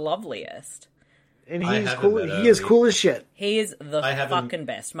he's the loveliest. And I he's haven't cool. met He is Ernie. cool as shit. He is the I haven't- fucking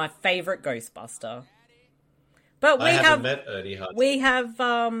best. My favorite Ghostbuster. But we I haven't have met Ernie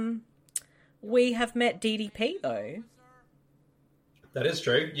Hudson. we have met DDP though. That is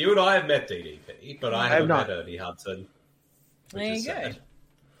true. You and I have met DDP, but I have haven't not. met Ernie Hudson. Which There is you go. sad.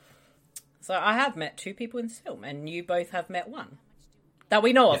 So I have met 2 people in this film, and you both have met 1 that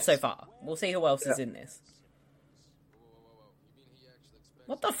we know of Yes. so far. We'll see who else is in this.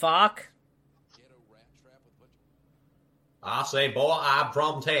 What the fuck? I say, boy, I'm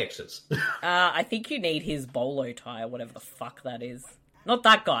from Texas. I think you need his bolo tie, or whatever the fuck that is. Not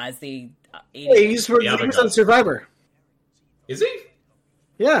that guy, it's the Hey, idiot. he's The other guy. on Survivor. Is he?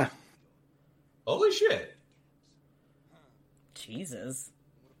 Yeah. Holy shit. Jesus.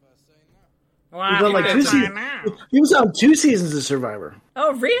 He's on like Yeah, 2 it's seasons. He was on 2 seasons of Survivor.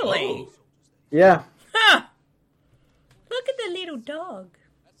 Oh, really? Oh. Yeah. Huh. Look at the little dog.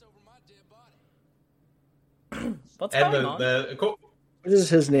 What's And going on? What is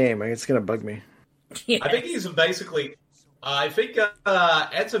his name? It's gonna bug me. Yeah. I think he's basically. I think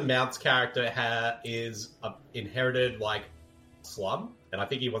Anson Mount's character is inherited like slum, and I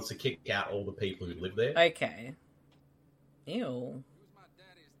think he wants to kick out all the people who live there. Okay. Ew.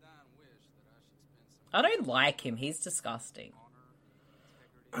 I don't like him. He's disgusting.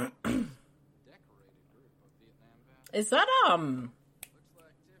 Is that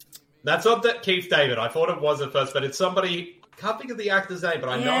That's not that Keith David. I thought it was at first, but it's somebody. Can't think of the actor's name, but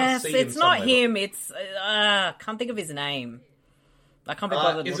I know I've yes, seen him it's not somewhere. him. It's can't think of his name. I can't be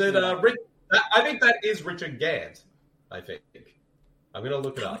bothered. Is looking it up. I think that is Richard Gant. I think. I'm going to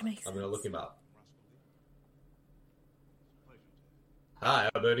look it That up. would make I'm going to sense. look him up. Hi,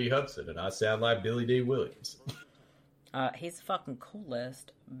 I'm Ernie Hudson, and I sound like Billy D. Williams. He's the fucking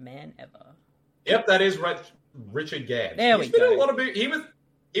coolest man ever. Yep, that is Richard Gant. There we He's been in go. a lot of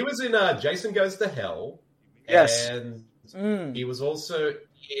he was in Jason Goes to Hell. Yes. And Mm. he was also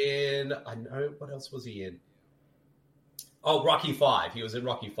in. I know what else was he in? Oh, Rocky 5. He was in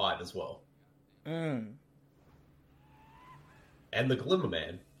Rocky 5 as well. Mm. And The Glimmer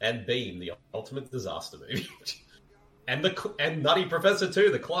Man, and Beam, the ultimate disaster movie, and Nutty Professor 2,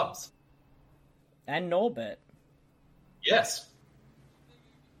 the clubs. And Norbert. Yes.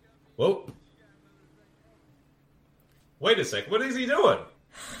 Whoa. Wait a sec. What is he doing?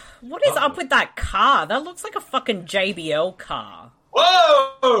 What is up with that car? That looks like a fucking JBL car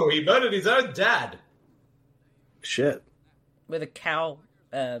Whoa! He murdered his own dad. Shit. with a cow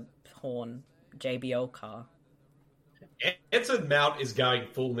horn JBL car. Anson Mount is going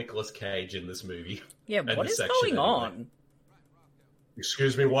full Nicolas Cage in this movie. Yeah, And what this is section going anyway. on?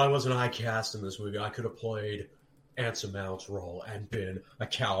 Excuse me, why wasn't I cast in this movie? I could have played Anson Mount's role and been a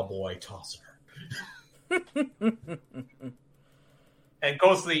cowboy tosser. And of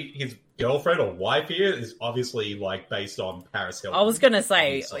course, his girlfriend or wife here is obviously like based on Paris Hilton. I was gonna say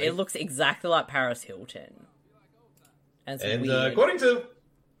obviously. it looks exactly like Paris Hilton. And it's And weird. according to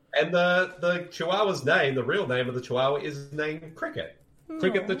the Chihuahua's name, the real name of the Chihuahua is named Cricket.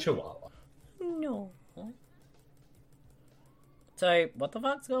 Cricket the Chihuahua. No. So what the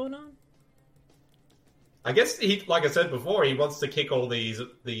fuck's going on? I guess he, like I said before, he wants to kick all these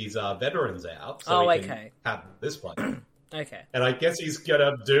veterans out. So Oh, he can okay. have this place. Okay. And I guess he's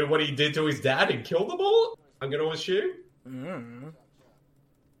gonna do what he did to his dad and kill them all. I'm gonna assume. Mm.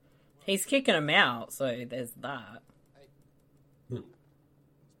 He's kicking him out, so there's that.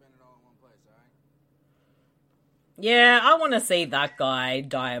 Yeah, I want to see that guy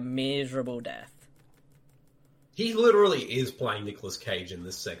die a miserable death. He literally is playing Nicolas Cage in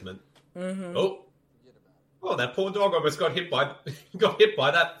this segment. Mm-hmm. Oh, that poor dog almost got hit by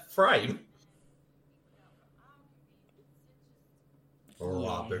that frame.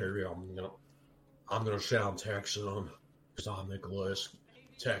 Oh, baby, I'm gonna sound Texan because I'm Nicolas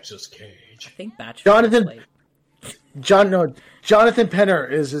Texas Cage. I think Batch. Jonathan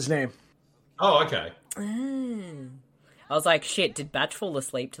Penner is his name. Oh, okay. I was like, shit, did Batch fall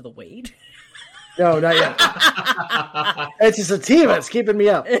asleep to the weed? No, not yet. It's a sativa. It's keeping me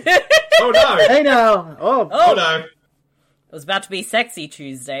up. Oh no! Hey now. Oh, Oh no! It was about to be Sexy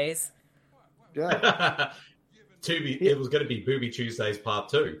Tuesdays. yeah. It was going to be Booby Tuesdays Part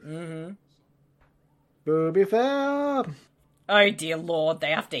 2. Mm-hmm. Booby fair. Oh dear lord,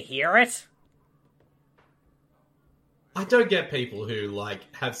 they have to hear it? I don't get people who, like,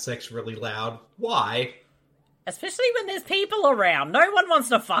 have sex really loud. Why? Especially when there's people around. No one wants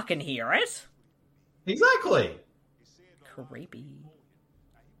to fucking hear it. Exactly. Creepy.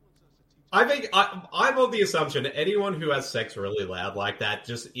 I think I'm of the assumption that anyone who has sex really loud like that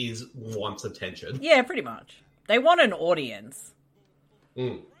just wants attention. Yeah, pretty much. They want an audience.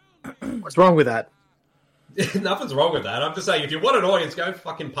 What's wrong with that? Nothing's wrong with that. I'm just saying, if you want an audience, go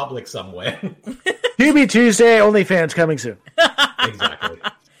fucking public somewhere. QB Tuesday, OnlyFans coming soon. Exactly.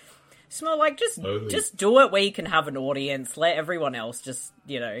 It's more like, just do it where you can have an audience. Let everyone else just,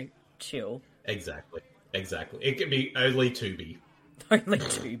 chill. Exactly. It can be only Tubi. Only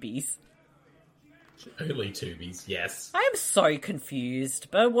Tubies. Only Tubies, yes. I am so confused,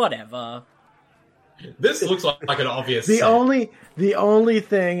 but whatever. This looks like an obvious The set. only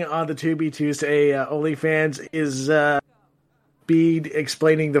thing on the Tubi Tuesday OnlyFans is Bede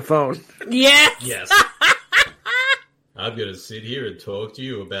explaining the phone. Yes! Yes. I'm going to sit here and talk to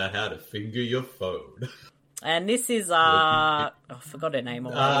you about how to finger your phone. And this is, I forgot her name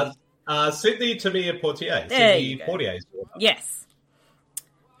already. Sydney Tamia Portier. There Sydney you go. Portier's daughter. Yes.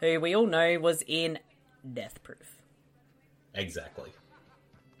 Who we all know was in Death Proof. Exactly.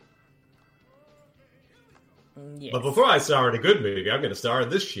 Yes. But before I star in a good movie, I'm going to star in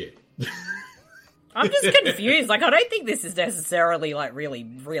this shit. I'm just confused. Like, I don't think this is necessarily, like, really,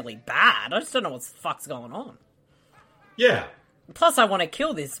 really bad. I just don't know what the fuck's going on. Yeah. Plus, I want to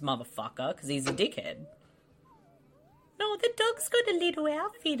kill this motherfucker, because he's a dickhead. No, the dog's got a little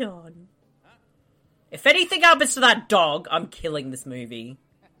outfit on. If anything happens to that dog, I'm killing this movie.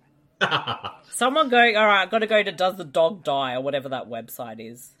 Someone going, alright, I've got to go to Does the Dog Die, or whatever that website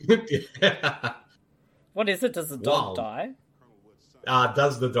is. What is it? Does the dog die?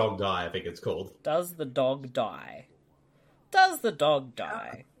 Does the Dog Die, I think it's called. Does the dog die? Does the dog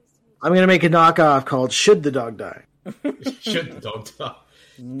die? I'm going to make a knockoff called Should the Dog Die? Should the dog die?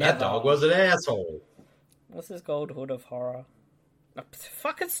 Never. That dog was an asshole. What's this called? Hood of Horror. Oh,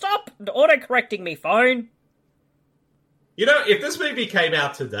 fucking stop auto-correcting me, phone. You know, if this movie came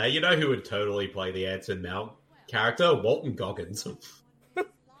out today, you know who would totally play the Anson Mount character? Walton Goggins.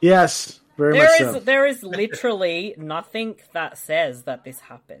 Yes, very much so. There is literally nothing that says that this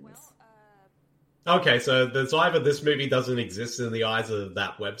happens. Okay, so there's either this movie doesn't exist in the eyes of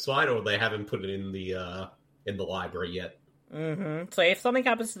that website, or they haven't put it in the library yet. Mm-hmm. So if something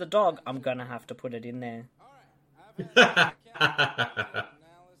happens to the dog, I'm gonna have to put it in there.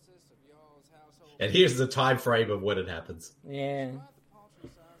 And here's the time frame of when it happens. Yeah.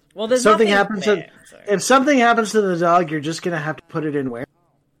 Well, there's Something nothing happens there, so. If something happens to the dog, you're just going to have to put it in where?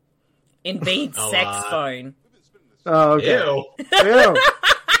 In Bede's sex phone. Oh, okay. Ew.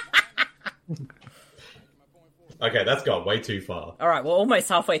 Ew. Okay, that's gone way too far. Alright, we're almost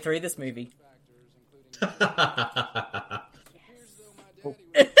halfway through this movie.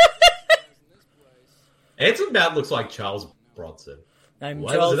 Anson Mount looks like Charles Bronson. I'm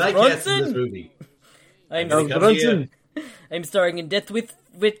Why Charles was it cast in this Bronson. movie? I'm, Charles Charles Bronson. I'm starring in Death with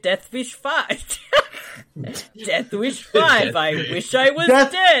Deathwish 5. Deathwish 5. I wish I was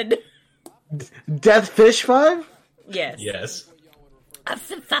dead. Death Fish 5? Yes. Yes.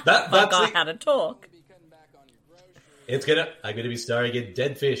 That's That's how to talk. I'm gonna be starring in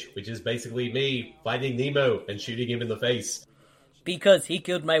Dead Fish, which is basically me finding Nemo and shooting him in the face. Because he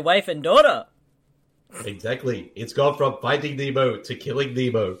killed my wife and daughter. Exactly. It's gone from finding Nemo to killing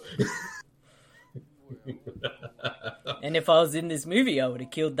Nemo. And if I was in this movie, I would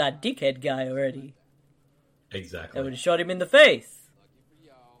have killed that dickhead guy already. I Exactly. would have shot him in the face.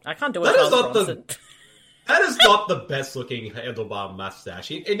 I can't do it, That is Charles not Bronson. That is not the best looking handlebar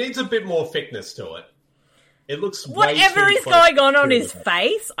mustache. It needs a bit more thickness to it. It looks way Whatever too is close going on to his the-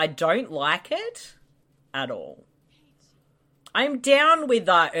 face, I don't like it at all. I'm down with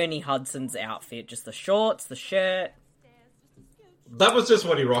Ernie Hudson's outfit. Just the shorts, the shirt. That was just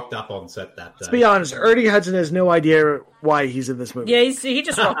what he rocked up on set that day. Let's be honest, Ernie Hudson has no idea why he's in this movie. Yeah, he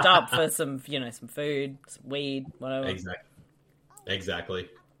just rocked up for some food, some weed, whatever. Exactly.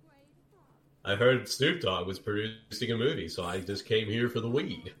 I heard Snoop Dogg was producing a movie, so I just came here for the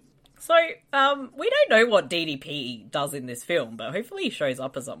weed. So, we don't know what DDP does in this film, but hopefully he shows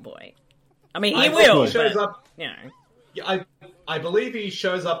up at some point. I mean, he I will, think he shows but, up. you know. Yeah, I believe he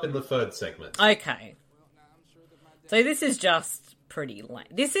shows up in the third segment. Okay. So this is just pretty lame.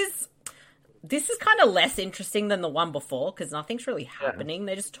 This is kind of less interesting than the one before, because nothing's really happening.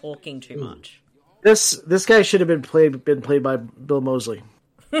 They're just talking too much. This guy should have been played by Bill Moseley.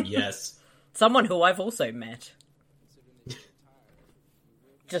 Yes. Someone who I've also met.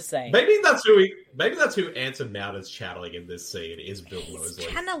 Just saying. Maybe that's who Anson Mount is channeling in this scene is Bill He's Moseley.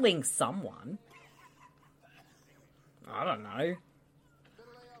 channeling someone. I don't know.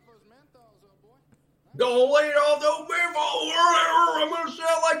 Go lay off the people. I'm gonna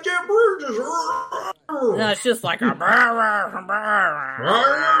sound like Jeff Bridges. No, it's just like a.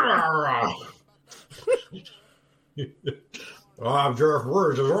 I'm Jeff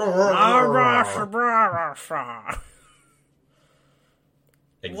Bridges.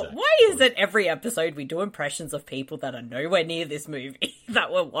 Exactly. Why is it every episode we do impressions of people that are nowhere near this movie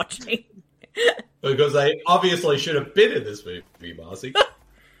that we're watching? Because they obviously should have been in this movie, Marcy.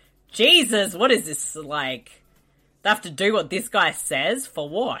 Jesus, what is this like? They have to do what this guy says for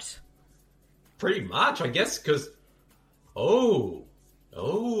what? Pretty much, I guess, because... Oh.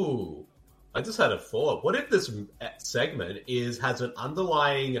 I just had a thought. What if this segment has an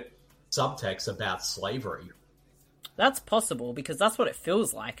underlying subtext about slavery? That's possible, because that's what it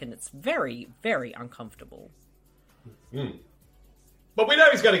feels like, and it's very, very uncomfortable. But we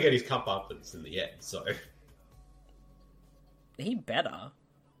know he's going to get his comeuppance in the end, so... He better.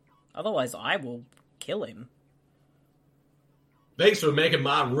 Otherwise, I will kill him. Thanks for making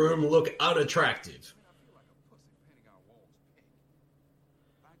my room look unattractive.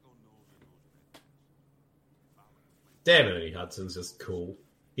 Damn it, Ernie Hudson's just cool.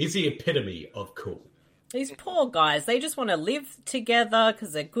 He's the epitome of cool. These poor guys, they just want to live together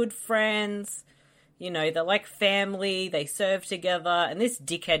because they're good friends. You know, they're like family, they serve together, and this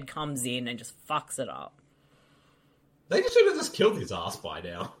dickhead comes in and just fucks it up. They should have just killed his ass by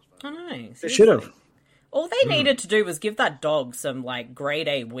now. I know. They should have. All they needed to do was give that dog some, like, grade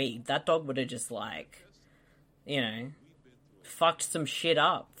A weed. That dog would have just, like, you know, fucked some shit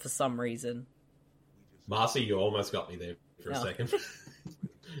up for some reason. Marcy, you almost got me there for a second.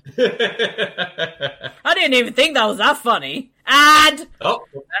 I didn't even think that was that funny. Ad! Oh,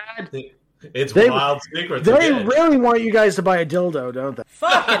 it's Wild Secrets They again. really want you guys to buy a dildo, don't they?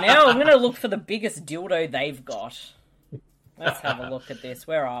 Fucking hell, I'm gonna look for the biggest dildo they've got. Let's have a look at this.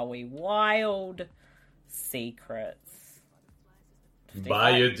 Where are we? Wild Secrets.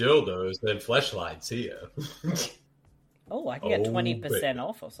 Buy your dildos and fleshlights here. Oh, I can get 20% baby.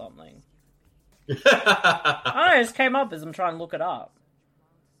 off or something. I just came up as I'm trying to look it up.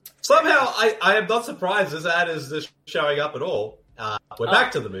 Somehow, I am not surprised this ad is just showing up at all. We're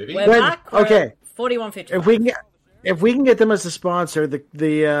back to the movie. We're back. Okay. 41.50. If we can get them as a sponsor, the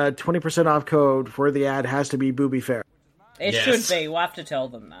 20% off code for the ad has to be Booby Fair. It Yes. should be. We'll have to tell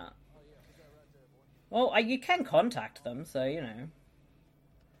them that. Well, you can contact them, so, you know.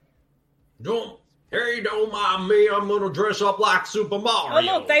 Don't mind me. I'm going to dress up like Super Mario. Oh,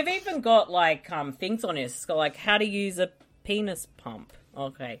 look, they've even got, like, things on it. It's got, like, how to use a penis pump.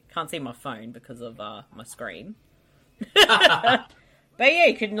 Okay, can't see my phone because of my screen. But yeah,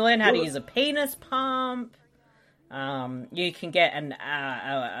 you can learn how to use a penis pump. You can get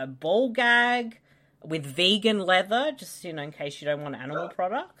a ball gag with vegan leather, just, you know, in case you don't want animal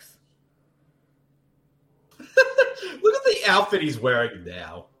products. Look at the outfit he's wearing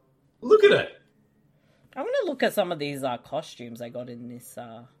now. Look at it. I want to look at some of these costumes they got in this.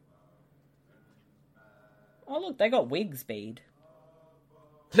 Oh, look, they got wigs, Bede.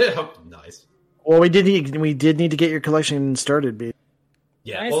 Nice. Well, we did need to get your collection started, B.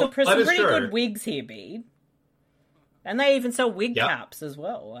 Yeah, There's some pretty good wigs here, Bede. And they even sell wig caps as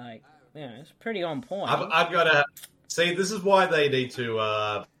well. Like, you know, it's pretty on point. I've got to... See, this is why they need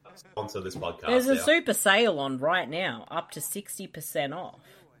to sponsor this podcast. There's a now. super sale on right now, up to 60% off.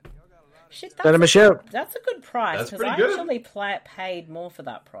 Shit, Send them a shout. that's a good price, That's because I pretty good. actually paid more for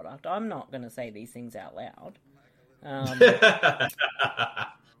that product. I'm not going to say these things out loud.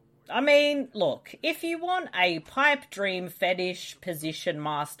 I mean, look, if you want a pipe dream fetish position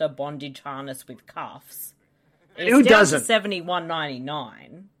master bondage harness with cuffs, it's Who down doesn't? to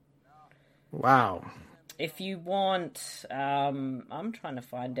 $71.99. Wow. If you want, I'm trying to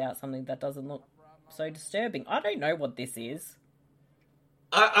find out something that doesn't look so disturbing. I don't know what this is.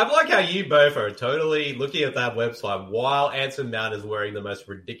 I like how you both are totally looking at that website while Anson Mount is wearing the most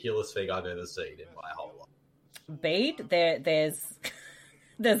ridiculous thing I've ever seen in my whole life. Bede, there's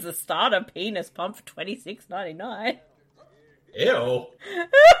the starter penis pump for $26.99. Ew.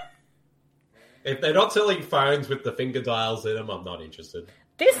 If they're not selling phones with the finger dials in them, I'm not interested.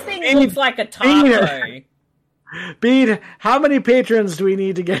 This thing looks like a taco. Bede, how many patrons do we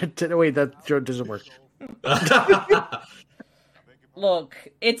need to get to... Wait, that joke doesn't work. Look,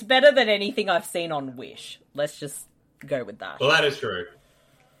 it's better than anything I've seen on Wish. Let's just go with that. Well, that is true.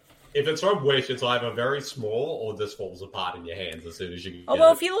 if it's from Wish, it's either very small or just falls apart in your hands as soon as you. Oh,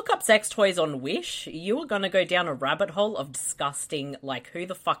 well, if you look up sex toys on Wish, you are going to go down a rabbit hole of disgusting, like, who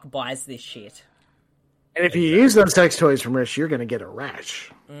the fuck buys this shit? And if you use those sex toys from Wish, you're going to get a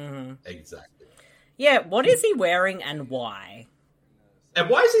rash. Exactly. Yeah, what is he wearing and why? And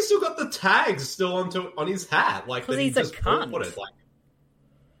why has he still got the tags still on his hat? Like, 'Cause that he he's a just cunt. put it, like,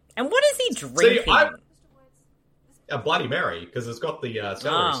 And what is he drinking? a Bloody Mary, because it's got the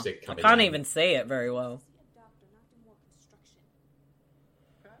celery stick I coming can't out. even see it very well.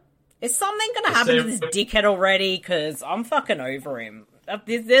 Is something going to happen to this dickhead already? Because I'm fucking over him.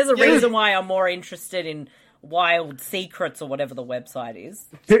 There's a reason why I'm more interested in Wild Secrets or whatever the website is.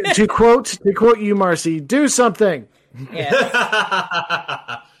 to quote you, Marcy, do something.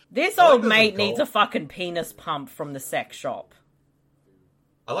 Yeah. This old mate needs a fucking penis pump from the sex shop.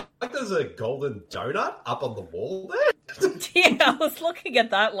 I like there's a golden donut up on the wall there. Yeah, I was looking at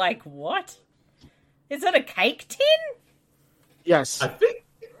that like, what? Is it a cake tin? Yes. I think.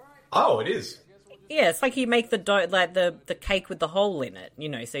 Oh, it is. Yeah, it's like you make the cake with the hole in it, you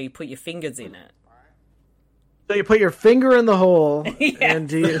know, so you put your fingers in it. So you put your finger in the hole, Yeah. and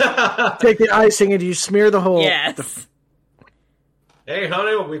you take the icing and you smear the hole. Yes. Hey,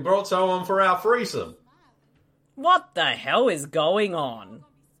 honey, we brought someone for our threesome. What the hell is going on?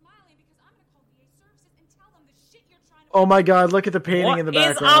 Oh my god, look at the painting What in the is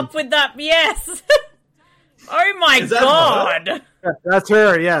background. up with that? Yes. Oh my Is that god. That's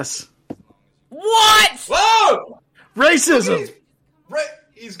her, yes. What? Whoa! Racism!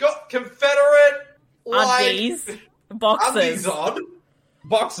 He's got Confederate Undies. Boxes. undies on.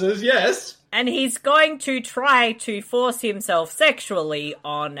 Boxes, yes. And he's going to try to force himself sexually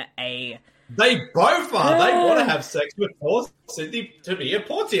on a... They both are. They want to have sex with poor Cindy to be a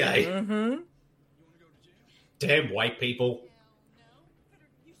Portier. Mm-hmm. Damn white people.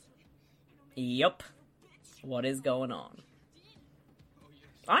 Yep. What is going on?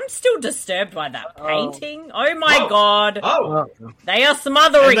 I'm still disturbed by that painting. Oh my god. Oh, They are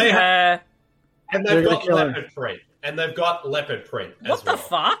smothering And they her. and They're they've gonna got kill her. leopard print. And they've got leopard print as What the well.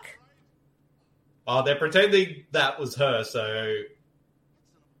 fuck? Oh, they're pretending that was her, so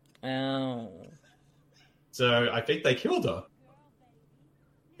Oh. I think they killed her.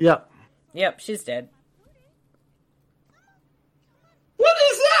 Yep. Yep, she's dead. What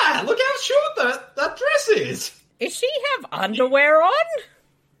is that? Look how short that dress is. Does she have underwear on?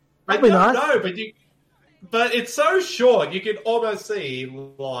 Probably I don't not. know, but it's so short you can almost see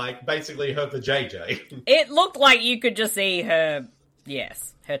like basically her vajayjay. It looked like you could just see her,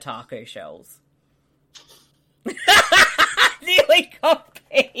 yes, her taco shells. Nearly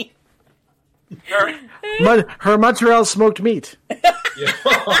copy. Her mozzarella smoked meat.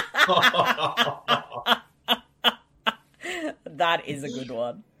 That is a good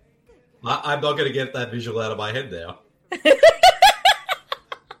one. I'm not going to get that visual out of my head now.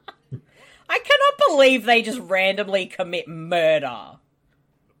 I cannot believe they just randomly commit murder.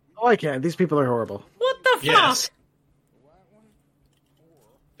 Oh, I can. These people are horrible. What the fuck? Yes.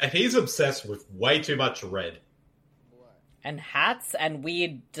 And he's obsessed with way too much red. And hats and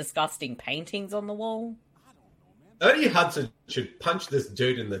weird, disgusting paintings on the wall. Ernie Hudson should punch this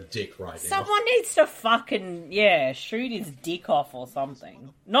dude in the dick right now. Someone needs to fucking, shoot his dick off or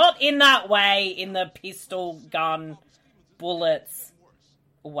something. Not in that way, in the pistol, gun, bullets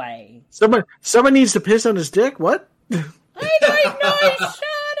way. Someone needs to piss on his dick? What? I don't know,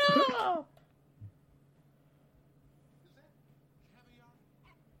 shut up!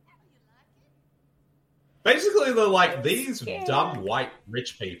 Basically, they're like, these dumb white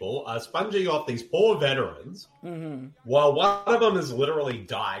rich people are sponging off these poor veterans while one of them is literally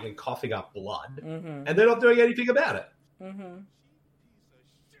dying and coughing up blood, and they're not doing anything about it.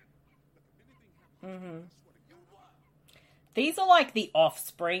 These are like the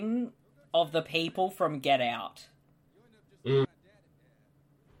offspring of the people from Get Out. What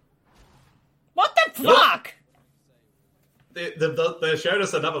the fuck? They showed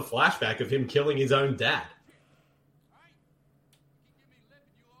us another flashback of him killing his own dad.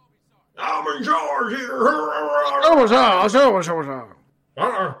 I'm in charge here.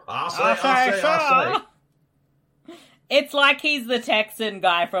 I say. It's like he's the Texan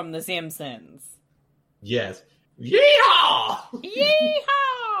guy from The Simpsons. Yes. Yeehaw!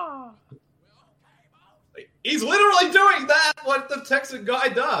 Yeehaw! He's literally doing that, what the Texan guy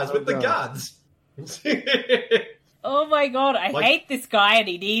does with the guns. Oh my god, I hate this guy and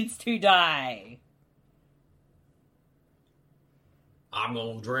he needs to die. I'm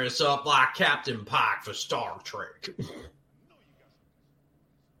gonna dress up like Captain Pike for Star Trek.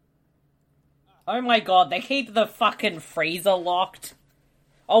 Oh my god, they keep the fucking freezer locked.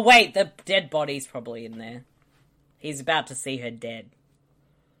 Oh, wait, the dead body's probably in there. He's about to see her dead.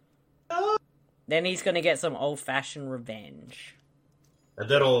 Then he's going to get some old-fashioned revenge. And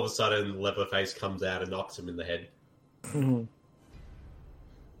then all of a sudden, Leatherface comes out and knocks him in the head.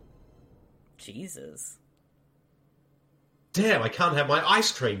 Jesus. Damn, I can't have my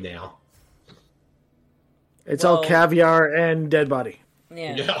ice cream now. It's all Well- caviar and dead body.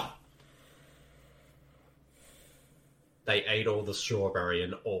 Yeah. Yeah. They ate all the strawberry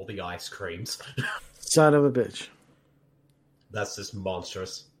and all the ice creams. Son of a bitch. That's just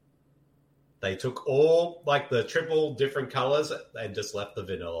monstrous. They took all, like, the triple different colors and just left the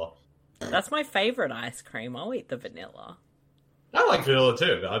vanilla. That's my favorite ice cream. I'll eat the vanilla. I like vanilla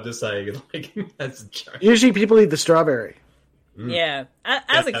too, but I'm just saying, like, that's a joke. Usually people eat the strawberry. Yeah.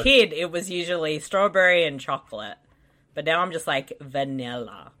 As a kid, it was usually strawberry and chocolate. But now I'm just like,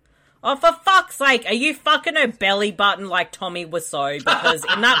 vanilla. Oh, for fuck's sake, are you fucking a belly button like Tommy Wiseau? Because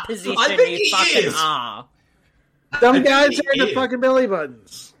in that position, I think you he fucking is. are. Some guys think are he into is. fucking belly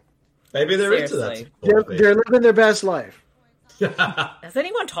buttons. Maybe they're into Seriously. that. They're living their best life. Has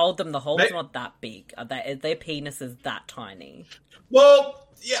anyone told them the hole's Mate- not that big? Their penis is that tiny? Well,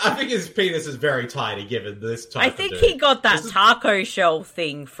 yeah, I think his penis is very tiny given this type I of think dude. he got that This is- taco shell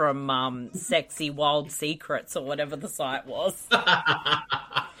thing from Sexy Wild Secrets or whatever the site was.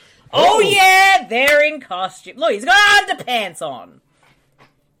 Oh yeah, they're in costume. Look, he's got underpants on.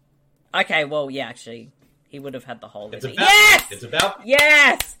 Okay, well, yeah, actually, he would have had the hole. It's in it. about, Yes! It's about...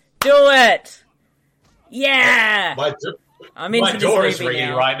 Yes! Do it! Yeah! I'm into My this door is movie ringing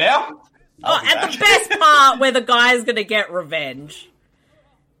now. right now. Oh, and the best part where the guy's gonna get revenge.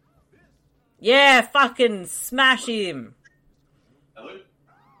 Yeah, fucking smash him. Hello?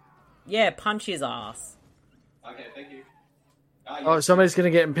 Yeah, punch his ass. Okay, thank you. Oh, somebody's gonna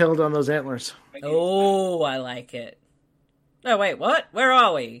get impaled on those antlers. Oh, I like it. No, wait, what? Where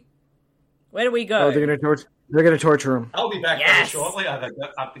are we? Where do we go? Oh, they're gonna torture him. I'll be back Yes! very shortly. I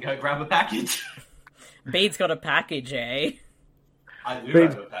have to go grab a package. Bede's got a package, eh? I do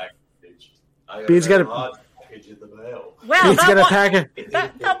Bede's- have a package. Bede's got a- large package in the mail. Wow, He's gonna pack it.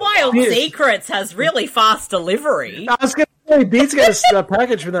 that Wild Yes. Secrets has really fast delivery. I was gonna say, Beat's got a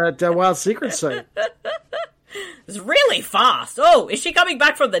package from that Wild Secret site. It's really fast. Oh, is she coming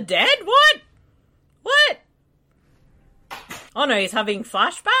back from the dead? What? What? Oh no, he's having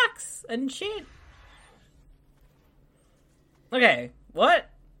flashbacks and shit. Okay, what?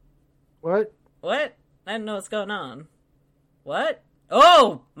 What? What? I don't know what's going on. What?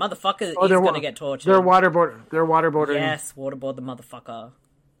 Oh, motherfucker, Oh, he's they're gonna get tortured. They're waterboarding. Yes, waterboard the motherfucker.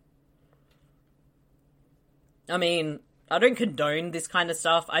 I mean, I don't condone this kind of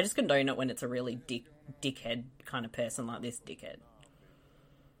stuff. I just condone it when it's a really dickhead kind of person like this dickhead.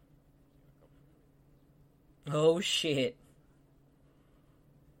 Oh, shit.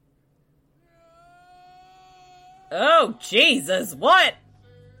 Oh, Jesus, what?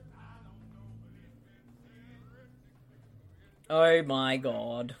 Oh my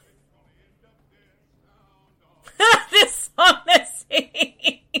god. This song they're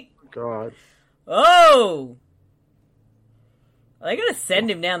singing! God. Oh! Are they gonna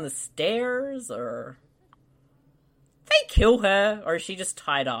send him down the stairs, or... They kill her, or is she just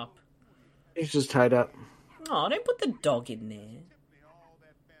tied up? He's just tied up. Oh, don't put the dog in there. all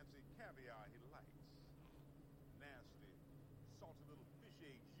that fancy caviar he likes. Nasty, salty little fish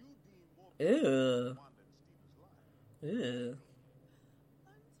eggs you deem more Ew. fun than Stephen's life. Ew.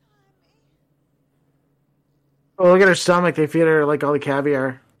 Oh, look at her stomach. They feed her like all the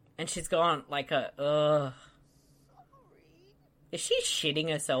caviar. And she's gone like a, ugh. Is she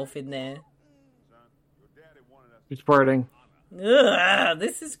shitting herself in there? Your daddy wanted us She's farting. Ugh,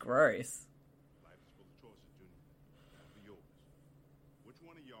 this is gross. life is full of choices, Junior. For yours. Which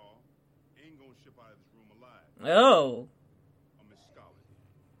one of y'all ain't gonna ship out of this room alive? Oh. Or Miss Scarlet?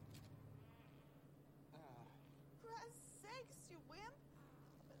 Christ's sakes, you wimp.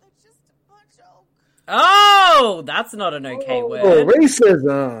 They're just a bunch of... Oh! That's not an okay Oh, word.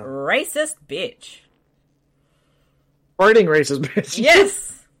 racism. Racist bitch. Farting racist bitch. Yes!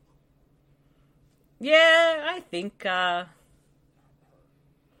 Yeah, I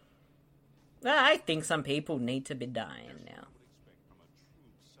think some people need to be dying now. Expect from a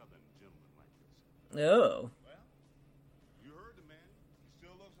true Southern gentleman like this. Oh. You heard the man. He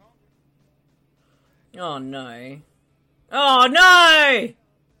still looks hungry. Oh no. Oh no!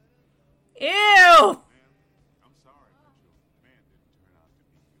 Ew! I'm sorry, but your man didn't turn out to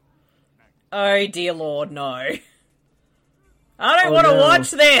be your knight. Oh dear lord, no. I don't Oh, want to no. watch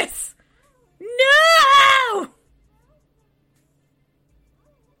this! No!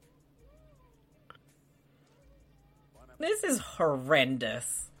 This is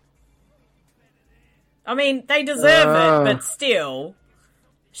horrendous. I mean, they deserve it, but still.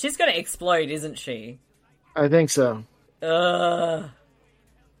 She's gonna explode, isn't she? I think so. Ugh.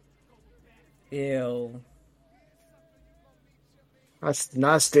 Ew. That's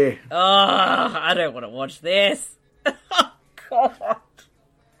nasty. Ugh, I don't want to watch this. Oh, God.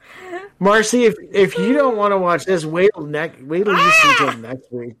 Marcy, if you don't want to watch this, wait till you see till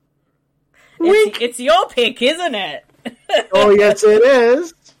next week. It's your pick, isn't it? Oh, yes, it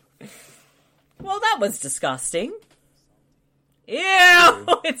is. Well, that was disgusting. Ew,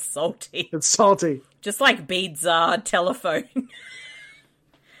 it's salty. It's salty. Just like Bede's telephone.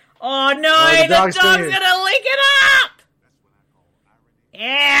 Oh no, Oh, the the dog's dog's gonna doing it. lick it up!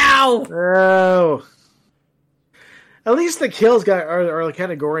 Ew! Oh. At least the kills are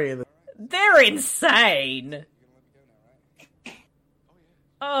kind of gory. They're insane.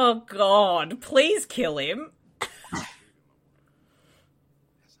 Oh god, please kill him.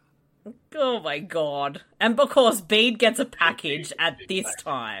 Oh my god. And because Bede gets a package at this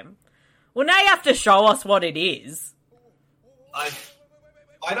time. Well, now you have to show us what it is. I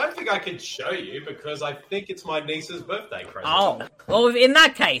don't think I can show you because I think it's my niece's birthday present. Oh, well, in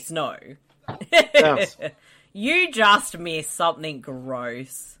that case, no. Yes. You just missed something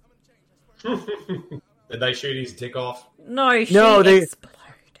gross. Did they shoot his dick off? No, she they- exploded.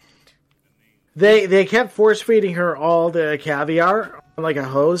 They kept force feeding her all the caviar on like a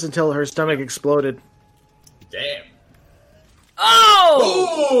hose until her stomach exploded. Damn.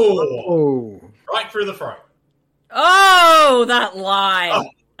 Oh! Oh! Oh. Right through the throat. Oh, that line. Oh.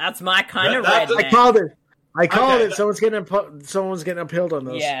 That's my kind of That- redneck. I called it. I called Okay, it. Someone's getting upheld on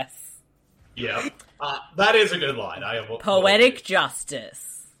those. Yes. Yeah. That is a good line. I am Poetic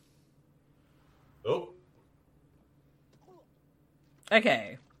justice. Oh.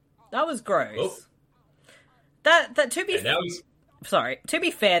 Okay. That was gross. Oh. That to be And now he's... sorry, to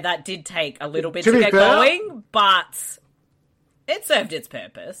be fair, that did take a little bit To to be get fair- going, but it served its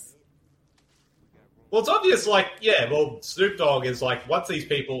purpose. Well, it's obvious, like, yeah, well, Snoop Dogg is like, once these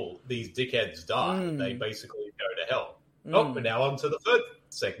dickheads die, they basically go to hell. Oh, we're now on to the third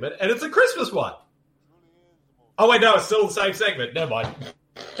segment, and it's a Christmas one. Oh, wait, no, it's still the same segment. Never mind.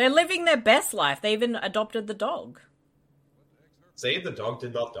 They're living their best life. They even adopted the dog. See, the dog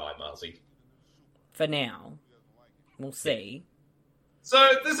did not die, Marcy. For now. We'll see.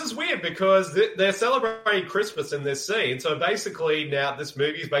 So this is weird because they're celebrating Christmas in this scene. So basically now this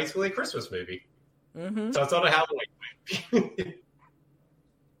movie is basically a Christmas movie. Mm-hmm. So it's not a Halloween movie.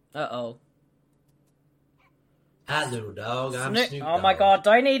 Uh-oh. Hello, dog. I'm Snoop. Snoop Oh my Dogg. god,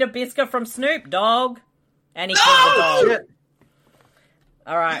 don't eat a biscuit from Snoop Dogg. And he killed the dog. Shit.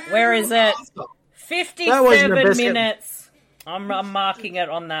 Alright, where is it? That wasn't a 57 biscuit. minutes. I'm marking it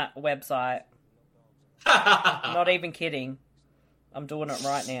on that website. Not even kidding. I'm doing it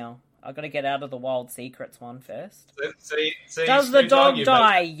right now. I've got to get out of the Wild Secrets one first. See, Does the Snoop dog you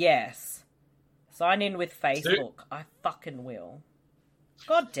die? Yes. Sign in with Facebook. Snoop- I fucking will.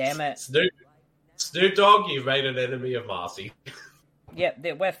 God damn it. Snoop Dogg, you made an enemy of Marcy. Yep,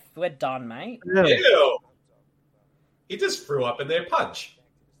 we're done, mate. Yeah. Ew. He just threw up in their punch.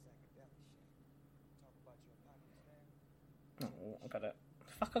 Oh,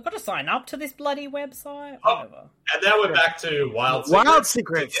 I've got to sign up to this bloody website. Oh. Whatever. And now we're back to Wild Secrets. Wild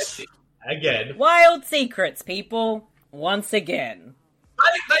Secrets. Again. Wild Secrets, people. Once again.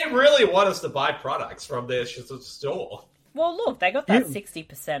 They really want us to buy products from their store. Well, look, they got that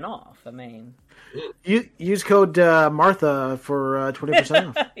 60% off. I mean, Use code Martha for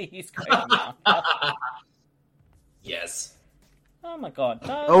 20% off. he's going now. Yes. Oh my god.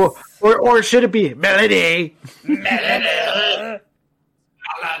 Oh, or should it be Melody?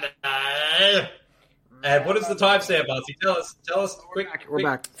 And what is the timestamp, Marcy? Tell us quick. We're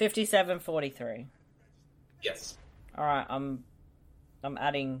back. 57:43. Yes. All right, I'm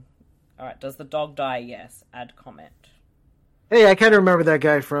adding. All right, does the dog die? Yes. Add comment. Hey, I kind of remember that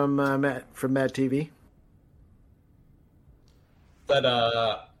guy from Mad TV. But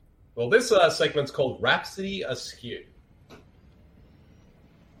well, this segment's called Rhapsody Askew.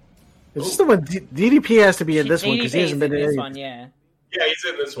 Is this the one? DDP has to be in this one because he DDP's hasn't been in in this any. one. Yeah. Yeah, he's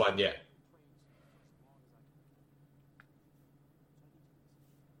in this one. Yeah.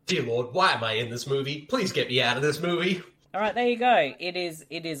 Dear Lord, why am I in this movie? Please get me out of this movie. All right, there you go. It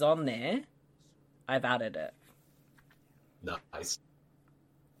is on there. I've added it. Nice.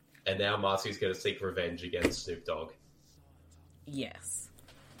 And now Marcy's going to seek revenge against Snoop Dogg. Yes.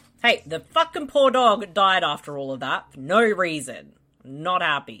 Hey, the fucking poor dog died after all of that for no reason. Not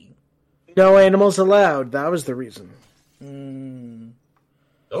happy. No animals allowed. That was the reason.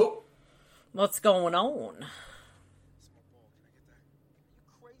 Oh, What's going on?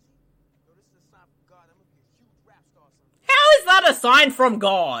 that a sign from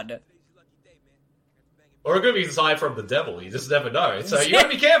God? Or it could be a sign from the devil. You just never know. So you got to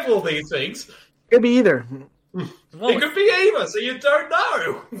be careful of these things. Could be either. Well, It could be either, so you don't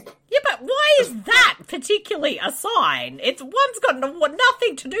know. yeah, but why is that particularly a sign? One's got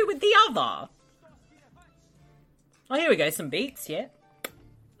nothing to do with the other. Oh, here we go. Some beats, yeah.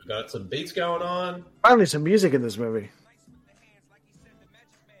 We've got some beats going on. Finally, some music in this movie.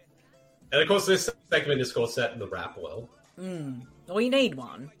 And of course, this segment is, of course, set in the rap world. We need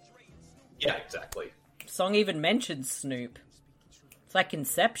one. Yeah, exactly. Song even mentions Snoop. It's like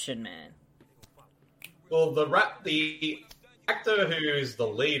Inception, man. Well, the actor who's the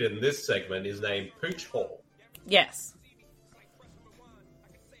lead in this segment is named Pooch Hall. Yes.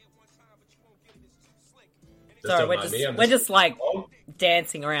 Just Sorry, don't we're mind just, me, I'm we're just like Oh,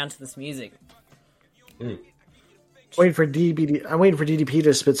 dancing around to this music. Waiting for DBD. I'm waiting for DDP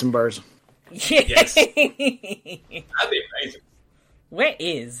to spit some bars. Yes. That'd be amazing. Where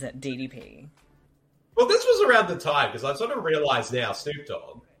is DDP? Well, this was around the time, because I sort of realized now, Snoop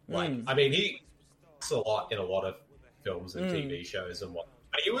Dogg, I mean, he acts a lot in a lot of films and TV shows and what.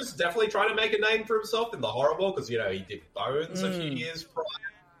 But he was definitely trying to make a name for himself in the horror world, because, you know, he did Bones a few years prior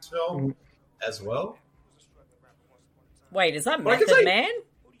to this film as well. Wait, is that Well, I can Method say- Man?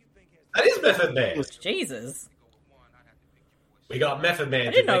 That is Method Man. Jesus. We got Method Man I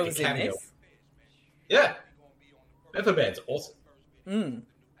to didn't know it make was a in cameo. this. Yeah. Method Man's awesome.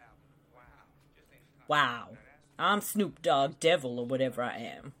 Wow. I'm Snoop Dogg Devil or whatever I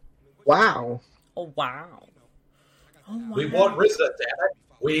am. Wow. Oh, wow. Oh, wow. We want RZA, damn it.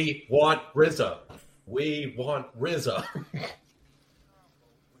 We want RZA. We want RZA.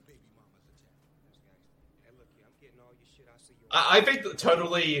 I think that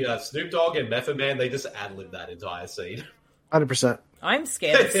totally Snoop Dogg and Method Man, they just ad-lib that entire scene. 100%. I'm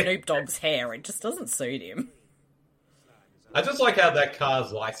scared of Snoop Dogg's hair. It just doesn't suit him. I just like how that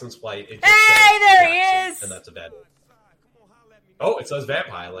car's license plate. It just Hey, says there he Jackson, is! And that's about it. Oh, it's those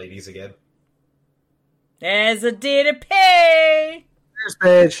vampire ladies again. There's a DDP! Here's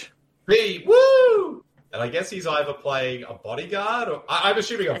Paige. B, woo! And I guess he's either playing a bodyguard or I'm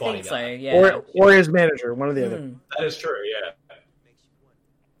assuming a I bodyguard. think so, yeah. Or his manager, one or the other. That is true, yeah.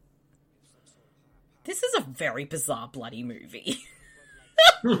 This is a very bizarre bloody movie.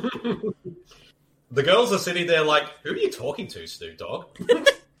 The girls are sitting there like, who are you talking to, Snoop Dogg?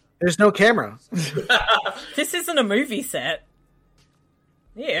 There's no camera. This isn't a movie set.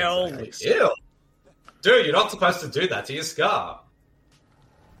 Ew. Ew. Dude, you're not supposed to do that to your scar.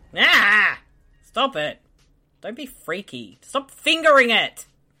 Ah! Stop it. Don't be freaky. Stop fingering it.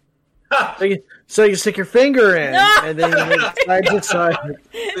 So you stick your finger in, No! and then you make side to side.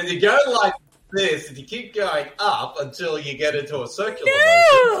 Then you go like this, and you keep going up until you get into a circular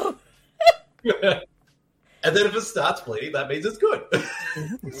No! motion. And then if it starts bleeding, that means it's good.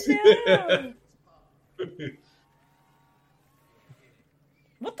 No.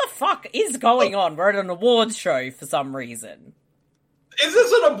 What the fuck is going on? We're at an awards show for some reason. Is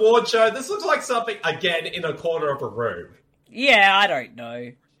this an award show? This looks like something, again, in a corner of a room. Yeah, I don't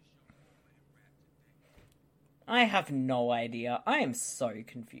know. I have no idea. I am so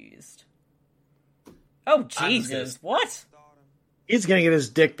confused. Oh, Jesus. What? He's gonna get his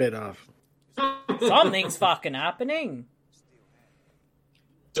dick bit off. Something's fucking happening.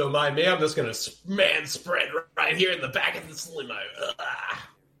 Don't mind me, I'm just going to man spread right here in the back of this limo. Ugh.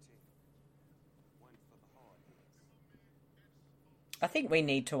 I think we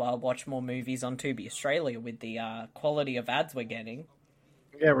need to watch more movies on Tubi Australia with the quality of ads we're getting.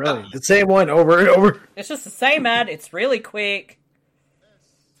 Yeah, really. The same one over and over. It's just the same ad. It's really quick.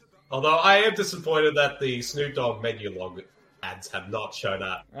 Although I am disappointed that the Snoop Dogg menu log ads have not shown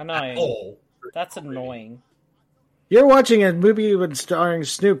up I know. at all. That's annoying. You're watching a movie with starring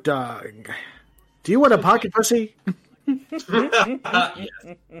Snoop Dogg. Do you want a pocket pussy? Yes.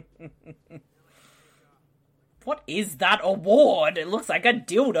 What is that award? It looks like a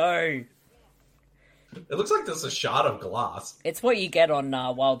dildo. It looks like there's a shard of glass. It's what you get on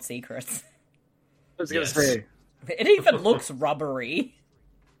Wild Secrets. I was gonna Yes. say. It even looks rubbery.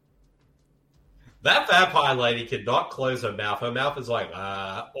 That vampire lady cannot close her mouth. Her mouth is like,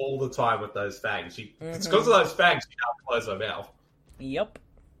 all the time with those fangs. It's because of those fangs she can't close her mouth. Yep.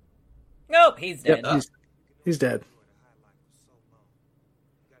 Nope, he's dead. Yep, he's dead.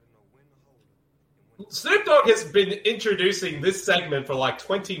 Snoop Dogg has been introducing this segment for like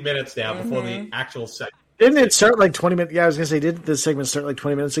 20 minutes now before the actual segment. Didn't it start like 20 minutes? Yeah, I was gonna say, didn't this segment start like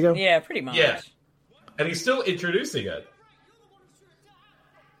 20 minutes ago? Yeah, pretty much. Yeah. And he's still introducing it.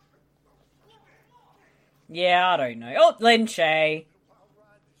 Yeah, I don't know. Oh, Len Shay.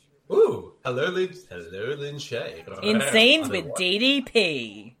 Ooh, hello, Lin Shay. In scenes with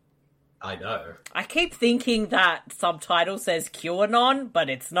DDP. I know. I keep thinking that subtitle says QAnon, but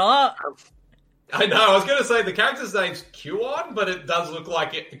it's not. I know. I was going to say the character's name's QAnon, but it does look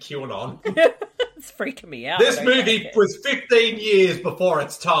like QAnon. It's freaking me out. This I don't movie like it. was 15 years before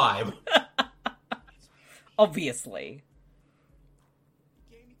its time. Obviously.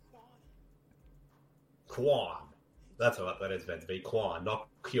 Quan. That's what that is meant to be. Quan, not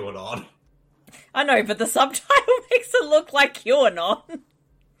QAnon. I know, but the subtitle makes it look like QAnon.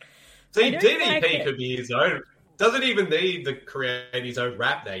 See, I don't DDP like it. could be his own. Doesn't even need to create his own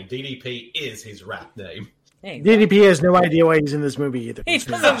rap name. DDP is his rap name. There you go. DDP has no idea why he's in this movie either. He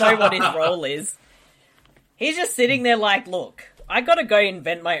doesn't know what his role is. He's just sitting there like, look, I gotta go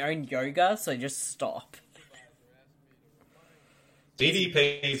invent my own yoga, so just stop.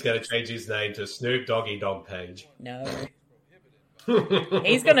 DDP's going to change his name to Snoop Doggy Dog Page. No.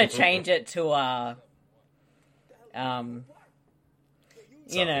 He's gonna change it to,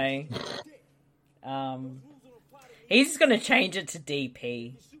 you know, he's gonna change it to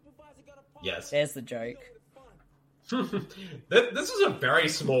DP. Yes. There's the joke. This is a very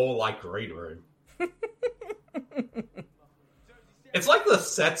small, like, green room. It's like the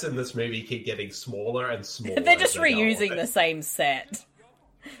sets in this movie keep getting smaller and smaller. They're just as they go reusing on. the same set.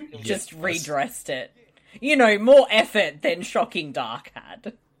 Just Yes. redressed it. You know, more effort than Shocking Dark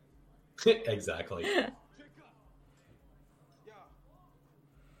had. Exactly.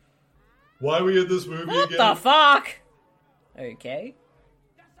 Why are we in this movie What again? the fuck? Okay.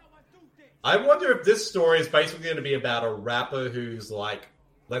 I wonder if this story is basically going to be about a rapper who's like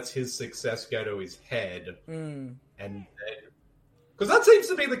lets his success go to his head, and then because that seems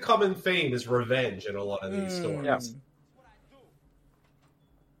to be the common theme is revenge in a lot of these stories. Yes.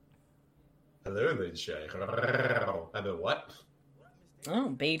 Hello, Lin Shay. I mean, what? Oh,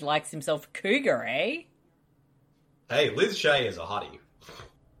 Bede likes himself a cougar, eh? Hey, Liz Shay is a hottie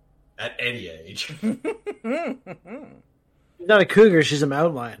at any age. She's not a cougar, she's a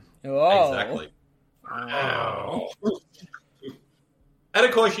mountain lion. Oh. Exactly. And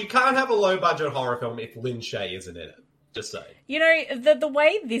of course, you can't have a low-budget horror film if Lin Shay isn't in it. Just saying. You know, the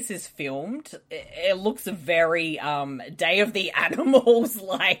way this is filmed, it looks very Day of the Animals,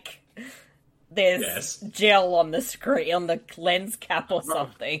 like there's Yes. gel on the screen, on the lens cap or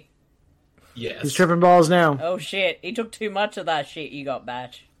something. Yes. He's tripping balls now. Oh shit, he took too much of that shit you got,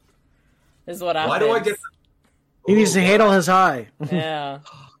 Batch. This is what happens. Why do I get? He needs to handle his high. Yeah.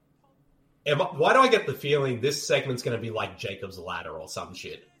 Why do I get the feeling this segment's going to be like Jacob's Ladder or some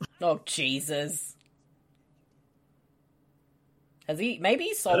shit? Oh, Jesus. Has he... Maybe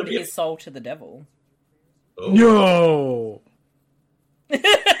he sold That'd be his soul to the devil. Ooh. No!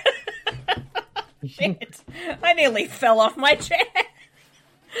 Shit. I nearly fell off my chair.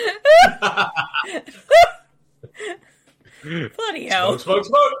 Bloody hell. Smoke,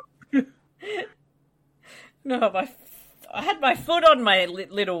 smoke, smoke! No, I had my foot on my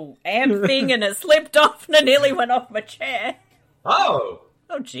little amp thing and it slipped off and I nearly went off my chair. Oh!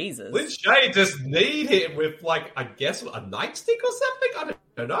 Oh, Jesus. Lin Shay just kneed him with, like, I guess, a nightstick or something? I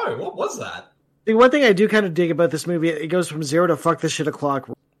don't know. What was that? The one thing I do kind of dig about this movie, it goes from 0 to fuck this shit o'clock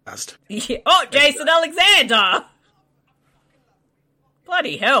fast. Yeah. Oh, Jason Alexander!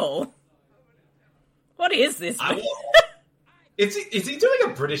 Bloody hell. What is this? Is he doing a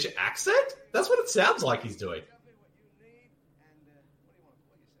British accent? That's what it sounds like he's doing.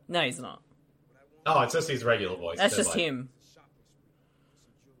 No, he's not. Oh, it's just his regular voice. That's Never just mind. him.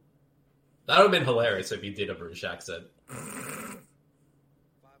 That would have been hilarious if he did a British accent.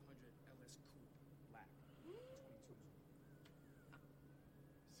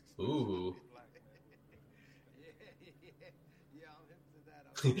 Ooh.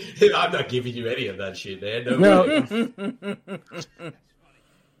 I'm not giving you any of that shit, man. No. No.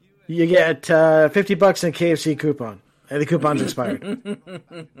 You get $50 in a KFC coupon. And the coupon's expired.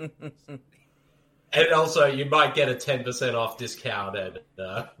 And also, you might get a 10% off discount at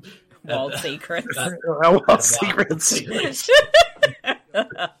Wild Secrets. Wild Secrets.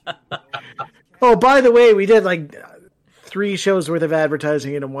 Oh, by the way, we did like 3 shows worth of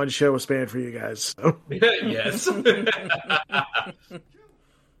advertising in one show span for you guys. So. Yes.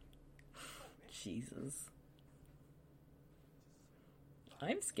 Jesus.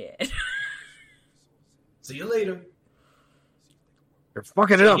 I'm scared. See you later. You're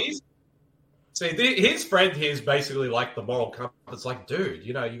fucking it up. His friend here is basically like the moral compass. Like, dude,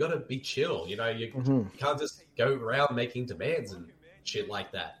 you got to be chill. You can't just go around making demands and shit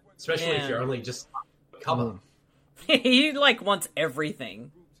like that. Especially if you're only just cover. He like wants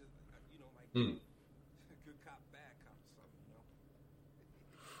everything.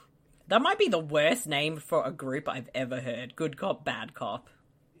 That might be the worst name for a group I've ever heard. Good cop, bad cop.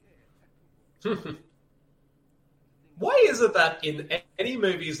 Why is it that in any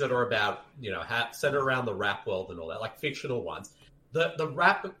movies that are about, centered around the rap world and all that, like fictional ones, the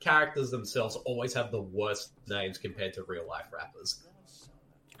rap characters themselves always have the worst names compared to real life rappers?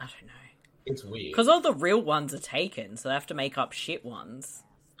 I don't know. It's weird. Because all the real ones are taken, so they have to make up shit ones.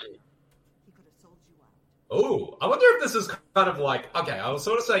 Oh, I wonder if this is kind of like, okay, I was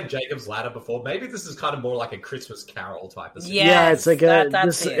sort of saying Jacob's Ladder before. Maybe this is kind of more like a Christmas Carol type of thing. Yeah, it's like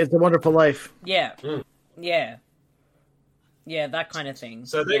that's it. It's a Wonderful Life. Yeah. Yeah. Yeah, that kind of thing.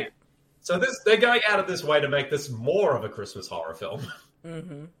 So they're going out of this way to make this more of a Christmas horror film.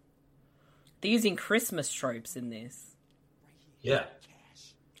 Mm-hmm. They're using Christmas tropes in this. Yeah.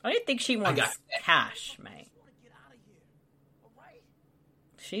 I don't think she wants cash, mate.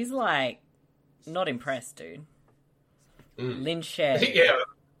 She's like, not impressed, dude. Lin Shaye. Yeah.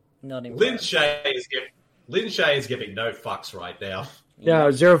 Not impressed. Lin Shaye is giving no fucks right now.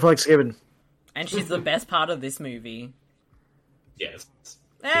 Yeah, zero fucks given. And she's the best part of this movie. Yes.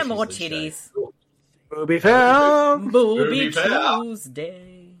 And more Lin Shaye. titties. Booby found. Booby Booby found.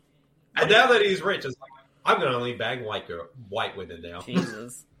 Tuesday. And now that he's rich, it's like, I'm going to only bang white women now.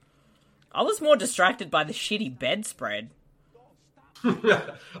 Jesus. I was more distracted by the shitty bedspread.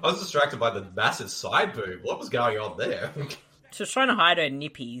 I was distracted by the massive side boob. What was going on there? She was trying to hide her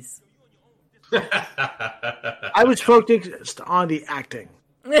nippies. I was focused on the acting.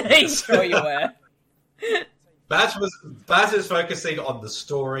 Sure you were. Baz is focusing on the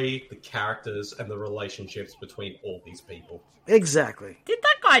story, the characters, and the relationships between all these people. Exactly. Did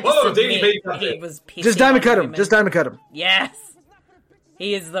that guy just admit DDP, he was pissing Just diamond on cut him. women? Just diamond cut him. Yes.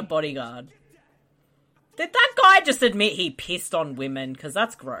 He is the bodyguard. Did that guy just admit he pissed on women? Because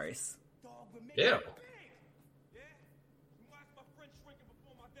that's gross. Yeah.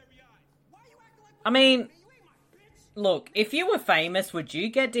 I mean, look, if you were famous, would you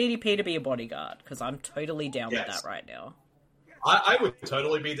get DDP to be a bodyguard? Because I'm totally down with that right now. I would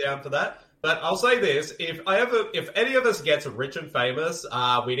totally be down for that. But I'll say this: if any of us gets rich and famous,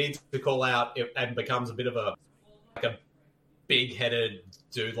 we need to call out and becomes a bit of a big-headed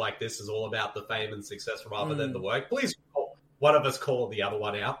dude like this is all about the fame and success rather than the work. Please, one of us call the other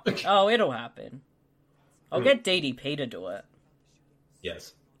one out. Oh, it'll happen. I'll get DDP to do it.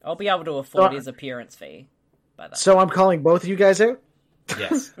 Yes. I'll be able to afford his appearance fee. By that. So I'm calling both of you guys out?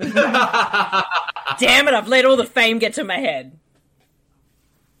 Yes. Damn it! I've let all the fame get to my head.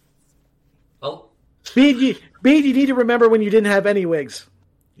 Well, Bede, you need to remember when you didn't have any wigs.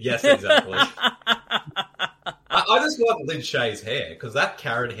 yes, exactly. I just love Lin Shaye's hair, because that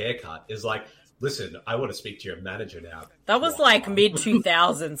Karen haircut is like, listen, I want to speak to your manager now. That was like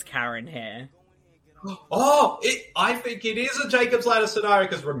mid-2000s Karen hair. Oh, I think it is a Jacob's Ladder scenario,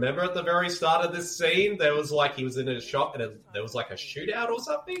 because remember at the very start of this scene, there was like, he was in a shop and there was like a shootout or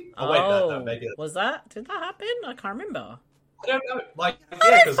something? Oh, wait, no, maybe. Was that? Did that happen? I can't remember. I don't know. Like,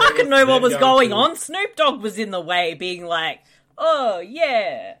 I don't fucking know what was going on. Snoop Dogg was in the way, being like, oh,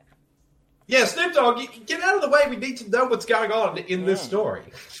 yeah. Yeah, Snoop Dogg, get out of the way. We need to know what's going on in this story.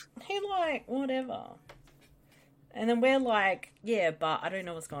 He like, whatever. And then we're like, yeah, but I don't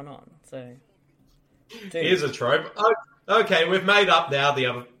know what's going on. So, dude. Here's a trope. Oh, okay, we've made up now.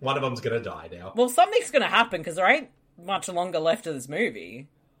 One of them's going to die now. Well, something's going to happen because there ain't much longer left of this movie.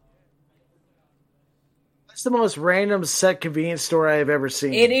 That's the most random set convenience store I've ever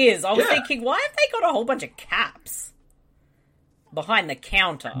seen. It is. I was thinking, why have they got a whole bunch of caps behind the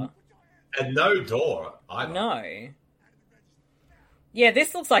counter? And no door either. No. Yeah,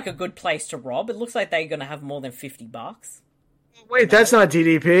 this looks like a good place to rob. It looks like they're going to have more than $50. Wait, that's not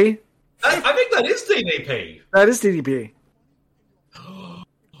DDP. I think that is DDP. That is DDP.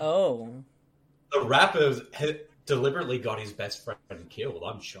 Oh. The rapper deliberately got his best friend killed.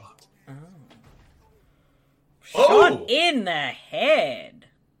 I'm shocked. Shot in the head.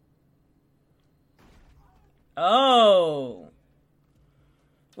 Oh.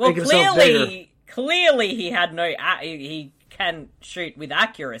 Well, clearly he had no... he can shoot with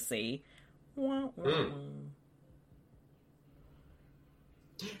accuracy.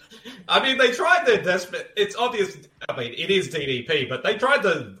 I mean, they tried their desperate... It's obvious... I mean, it is DDP, but they tried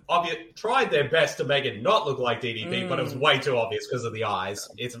their best to make it not look like DDP, but it was way too obvious because of the eyes.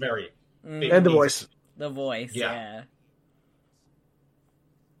 It's very... And the voice. The voice, yeah.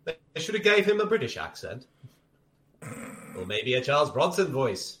 They should have gave him a British accent. Or maybe a Charles Bronson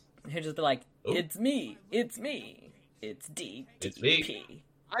voice. He'd just be like, it's me, it's DDP. It's me.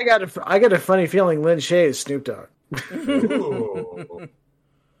 I got a funny feeling Lin Shaye is Snoop Dogg.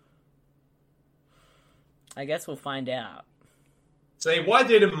 I guess we'll find out. See, why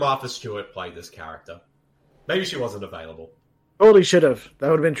didn't Martha Stewart play this character? Maybe she wasn't available. Totally should have. That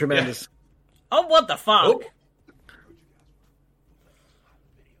would have been tremendous. Oh, what the fuck? Oh.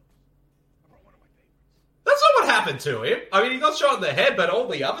 That's not what happened to him. I mean, he got shot in the head, but all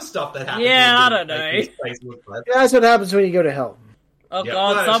the other stuff that happened. Yeah, to him I didn't don't make his face look bad. Yeah, that's what happens when you go to hell. Oh Yeah,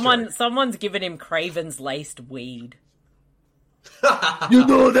 god, that is someone's given him Craven's laced weed. You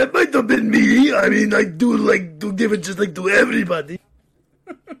know, that might have been me. I mean, I do like to give it just like to everybody.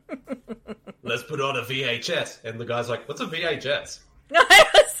 Let's put on a VHS. And the guy's like, what's a VHS?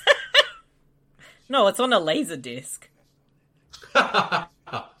 No, it's on a laser disc. How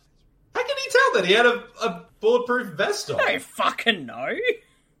can he tell that he had a bulletproof vest on? I don't fucking know.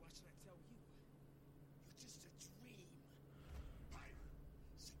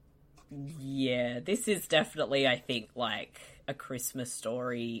 Yeah, this is definitely, I think, like a Christmas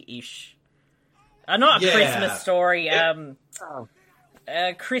story-ish. Not a Yeah. Christmas story. Yeah.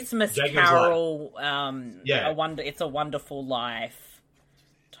 A Christmas Jacob's Carol. Yeah. It's a Wonderful Life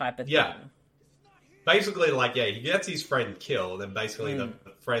type of Yeah. thing. Basically, like, yeah, he gets his friend killed, and basically the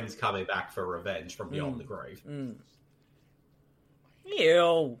friend's coming back for revenge from beyond the grave.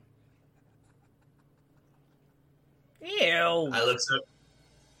 Ew. Ew. I look so...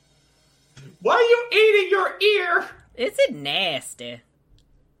 Why are you eating your ear? Is it nasty?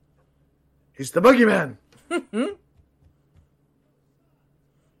 He's the boogeyman.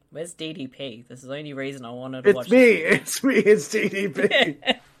 Where's DDP? This is the only reason I wanted to watch It's me. It's me. It's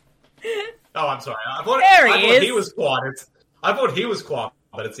DDP. Oh, I'm sorry. I thought, There he I thought is. he was Quad. I thought he was Quad,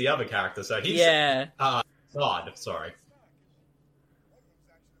 but it's the other character, so he's... Yeah. God, sorry.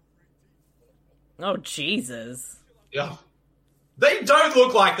 Oh, Jesus. Yeah. They don't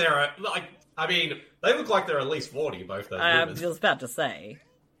look like they're, like... I mean, they look like they're at least 40, both those I women. was about to say.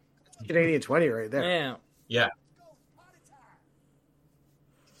 Canadian 20 right there. Yeah. Yeah.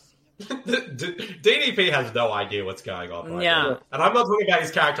 DDP has no idea what's going on right Yeah. now. And I'm not talking about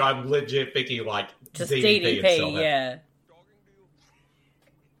his character, I'm legit thinking, like, Just DDP himself. yeah.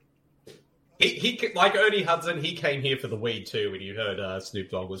 He, like Ernie Hudson, he came here for the weed too when you heard Snoop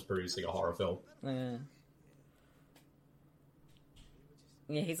Dogg was producing a horror film. Yeah.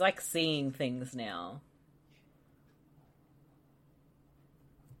 Yeah, he's like seeing things now.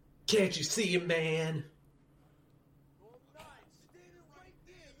 Can't you see him, man?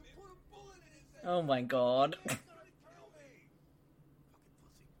 Oh my god.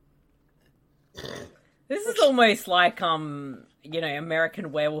 This is almost like,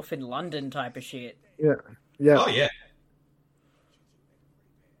 American Werewolf in London type of shit. Yeah. Yeah. Oh, yeah.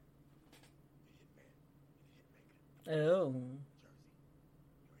 Oh.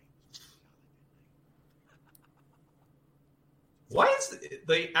 Why is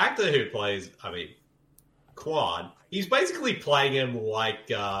the actor who plays, Quad, he's basically playing him like,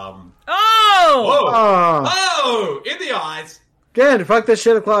 Oh! oh! Oh. In the eyes! Again, fuck this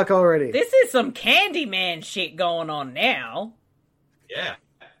shit o'clock already. This is some Candyman shit going on now. Yeah.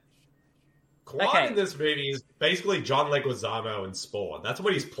 Quad Okay. in this movie is basically John Leguizamo in Spawn. That's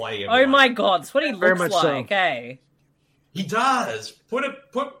what he's playing. Oh my god, that's what he Very looks much so. like, eh? He does. Put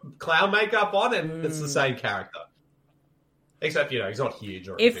clown makeup on and it's the same character. Except, he's not huge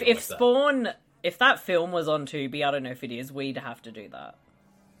or anything If like that. Spawn, if that film was on Tubi, I don't know if it is, we'd have to do that.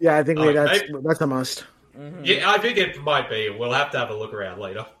 Yeah, I think Oh, that's a must. Yeah, I think it might be. We'll have to have a look around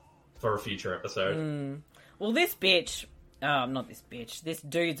later for a future episode. Well, this bitch, not this bitch, this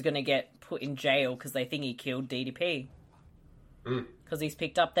dude's gonna get put in jail because they think he killed DDP. Because he's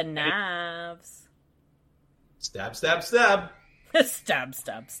picked up the knives. Stab, stab, stab. Stab,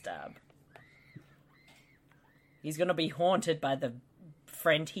 stab, stab. He's gonna be haunted by the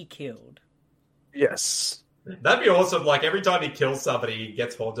friend he killed. Yes. That'd be awesome. Like, every time he kills somebody, he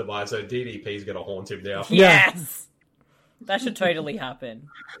gets haunted by it, so DDP's gonna haunt him now. Yeah. Yes! That should totally happen.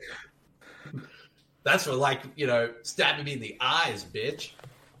 That's for, like, stab him in the eyes, bitch.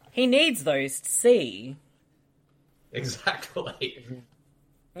 He needs those to see. Exactly.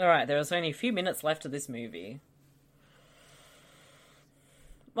 Alright, there was only a few minutes left of this movie.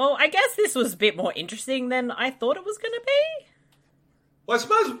 Well, I guess this was a bit more interesting than I thought it was going to be. Well, I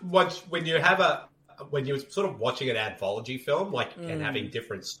suppose when you're sort of watching an anthology film, like, and having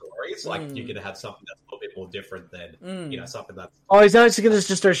different stories, like, you're going to have something that's a little bit more different than, something that's... Oh, he's not just going to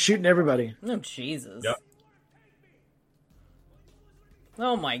just start shooting everybody. Oh, Jesus. Yep.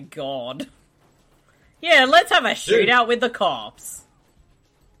 Oh, my God. Yeah, let's have a shootout with the cops.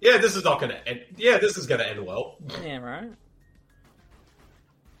 Yeah, this is not going to end... Yeah, this is going to end well. Yeah, right?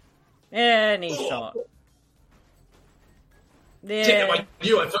 And he's shot. Yeah. Damn,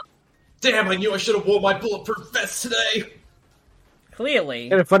 I knew I should have worn my bulletproof vest today. Clearly.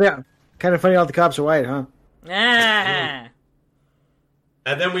 Kind of funny how the cops are white, huh? Ah.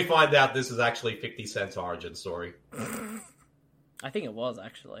 And then we find out this is actually 50 Cent's origin story. I think it was,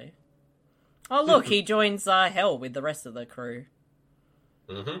 actually. Oh, look, he joins Hell with the rest of the crew.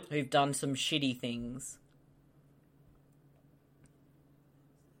 Mm-hmm. Who've done some shitty things.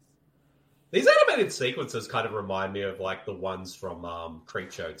 These animated sequences kind of remind me of like the ones from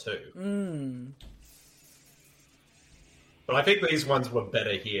Creepshow 2. Mm. But I think these ones were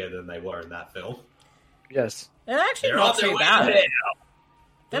better here than they were in that film. Yes. They're actually They're not on their too way bad. to hell.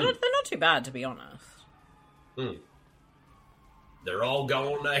 They're not too bad, to be honest. They're all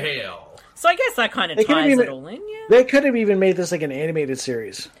going to hell. So I guess that kind of They could've ties even- it all in, yeah? They could have even made this like an animated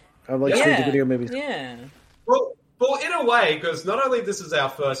series of like straight to video movies. Yeah. Well, in a way, because not only this is our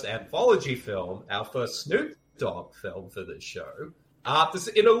first anthology film, our first Snoop Dogg film for this show, this,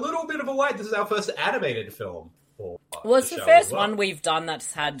 in a little bit of a way, this is our first animated film. For, Well, it's the show first as well. one we've done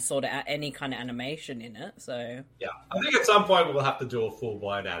that's had sort of any kind of animation in it, so... Yeah, I think at some point we'll have to do a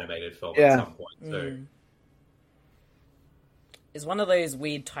full-blown animated film Yeah. at some point, too. Is one of those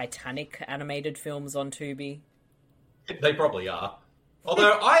weird Titanic animated films on Tubi? They probably are.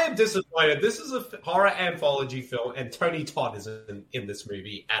 Although I am disappointed. This is a horror anthology film, and Tony Todd isn't in this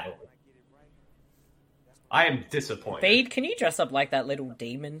movie at all. I am disappointed. Bede, can you dress up like that little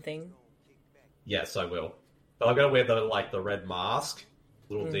demon thing? Yes, I will. But I'm gonna wear the red mask,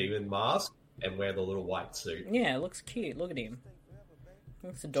 little demon mask, and wear the little white suit. Yeah, it looks cute. Look at him.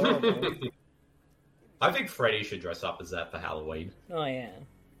 Looks adorable. I think Freddy should dress up as that for Halloween. Oh, yeah.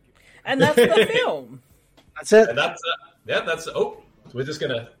 And that's the film. That's it. And that's yeah, that's we're just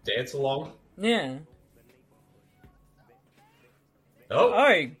gonna dance along. Yeah. Oh,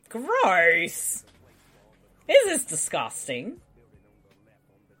 Oh, gross. Is this disgusting?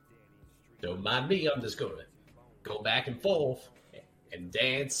 don't mind me. I'm just gonna go back and forth and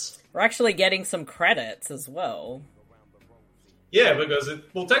dance. We're actually getting some credits as well. Yeah, because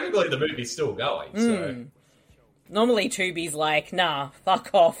technically the movie's still going. So Normally Tubi's like, nah,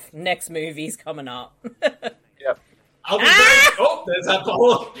 fuck off. Next movie's coming up. Yep. I'll be back. Oh, there's that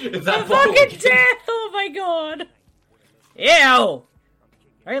ball. There's that ball. Fucking death! Oh my god! Ew!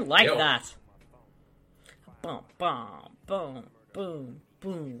 I don't like Ew. that. Boom, boom, boom, boom,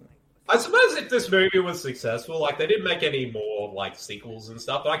 boom. I suppose if this movie was successful, like they didn't make any more like sequels and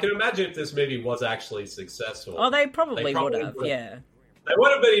stuff, but I can imagine if this movie was actually successful. Oh, they probably They probably would have, would. yeah. There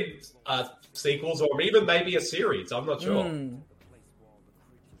would have been sequels or even maybe a series. I'm not sure.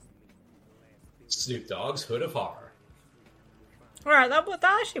 Snoop Dogg's Hood of Horror. Alright, that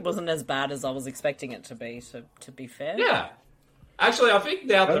actually wasn't as bad as I was expecting it to be, to be fair. Yeah. Actually, I think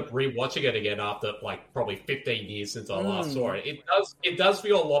now that rewatching it again after like probably 15 years since I last saw it, it does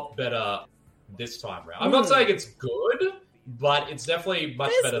feel a lot better this time around. I'm not saying it's good, but it's definitely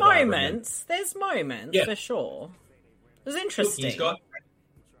much better than I remember. There's moments, Yeah. for sure. It was Look, interesting.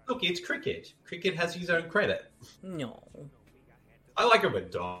 look, it's cricket. Cricket has his own credit. No. I like it when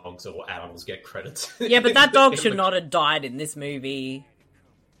dogs or animals get credits. Yeah, but that dog should not have died in this movie.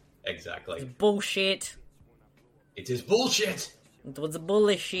 Exactly. Bullshit. It is bullshit. It was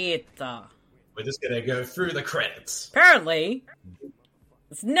bullshit. We're just gonna go through the credits. Apparently,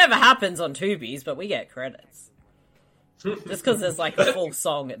 this never happens on Tubi's, but we get credits. Just because there's like a full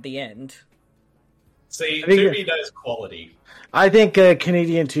song at the end. See, I think Tubi knows quality. I think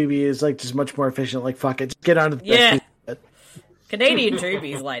Canadian Tubi is like just much more efficient. Like fuck it, just get on to the Yeah. next piece. Canadian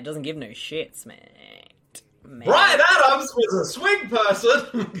Tubi's like doesn't give no shits, man. Brian Adams was a swing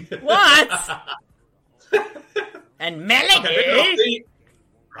person. What? And Melody.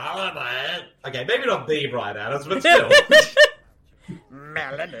 Okay, maybe not the Brian Adams, but still.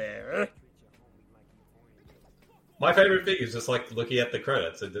 Melody. My favorite thing is just like looking at the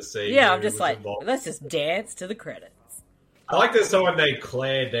credits and just seeing. Yeah, who I'm just was like, involved. let's just dance to the credits. I like there's someone named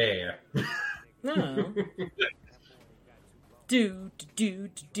Claire Dare. No. do do do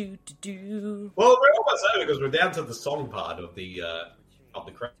do do do. Well, we're almost over because we're down to the song part of the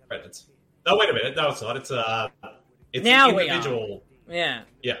credits. No, wait a minute. No, it's not. It's Now we individual. Yeah.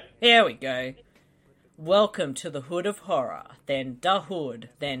 Yeah. Here we go. Welcome to the Hood of Horror, then the Hood,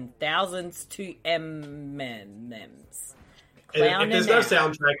 then thousands to M&Ms. If there's no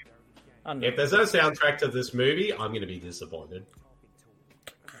soundtrack, Oh, no. if there's no soundtrack to this movie, I'm going to be disappointed.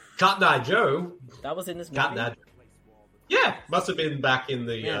 Cotton Eye Joe. That was in this movie. Cotton Eye. Yeah, must have been back in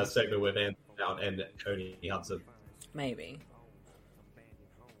the Yeah. segment with Anthony out and Tony Hudson. Maybe.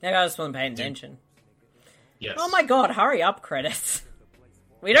 Maybe I just wasn't paying attention. Yes. Oh my god, hurry up, credits.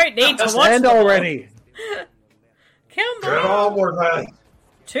 We don't need to Just watch end them all. already. Come Get on. on with that.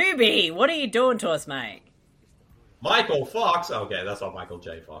 Tubi, what are you doing to us, mate? Michael Fox. Okay, that's not Michael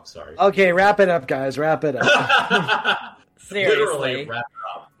J. Fox. Sorry. Okay, wrap it up, guys. Wrap it up. Seriously. Literally wrap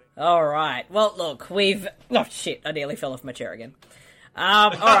it up. All right. Well, look, we've... Oh, shit. I nearly fell off my chair again.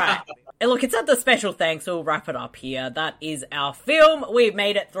 All right. Look, it's at the special thanks. We'll wrap it up here. That is our film. We've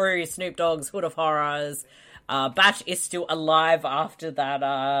made it through Snoop Dogg's Hood of Horrors. Batch is still alive after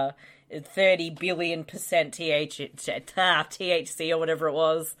that 30 billion % THC or whatever it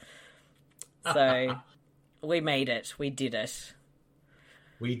was. So, we made it. We did it.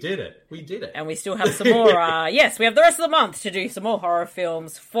 We did it. And we still have some more, yes, we have the rest of the month to do some more horror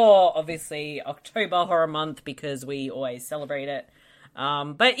films for, obviously, October Horror Month, because we always celebrate it.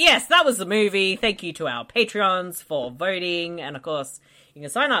 But yes, that was the movie. Thank you to our Patreons for voting. And of course, you can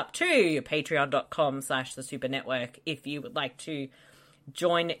sign up to patreon.com/thesupernetwork if you would like to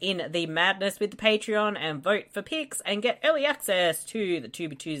join in the madness with the Patreon and vote for picks and get early access to the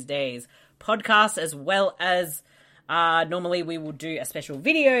Tubi Tuesdays podcast, as well as normally we will do a special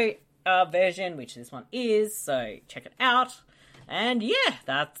video version, which this one is, so check it out. And yeah,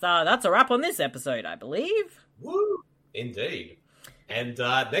 that's a wrap on this episode, I believe. Woo! Indeed. And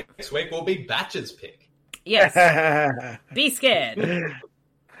next week will be Batch's pick. Yes. Be scared.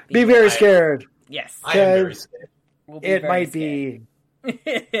 Be very scared. Yes. I am very scared. It might be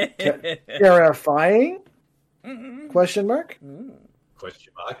terrifying? Question mark?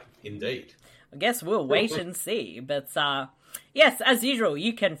 Question mark. Indeed. I guess we'll wait and see. But yes, as usual,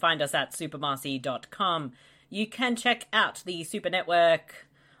 you can find us at supermarcy.com. You can check out the Super Network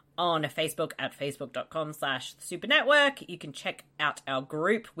on Facebook at facebook.com/supernetwork. You can check out our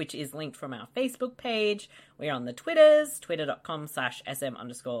group, which is linked from our Facebook page. We're on the Twitters,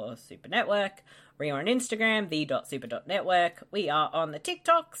 twitter.com/SM_supernetwork. We're on Instagram, the.super.network. We are on the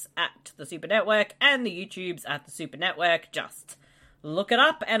TikToks at the Super Network and the YouTubes at the Super Network. Just look it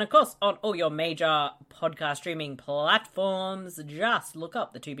up. And of course, on all your major podcast streaming platforms, just look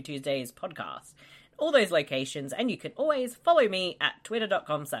up the Tubi Tuesdays podcast. All those locations, and you can always follow me at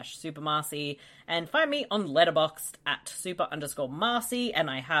twitter.com/supermarcy and find me on Letterboxd at super_Marcy, and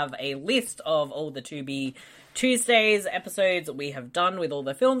I have a list of all the Tubi Tuesdays episodes we have done with all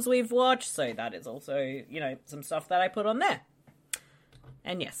the films we've watched, so that is also, some stuff that I put on there.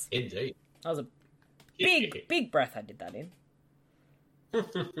 And yes. Indeed. That was a big breath I did that in.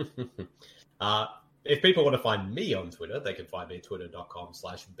 If people want to find me on Twitter, they can find me at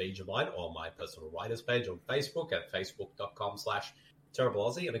twitter.com/BeeJamine or my personal writers page on Facebook at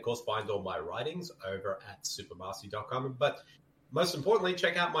facebook.com/TerribleAussie. And of course, find all my writings over at supermarcy.com. But most importantly,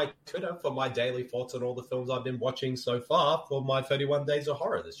 check out my Twitter for my daily thoughts on all the films I've been watching so far for my 31 Days of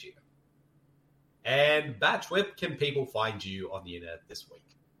Horror this year. And Batch, where can people find you on the internet this week?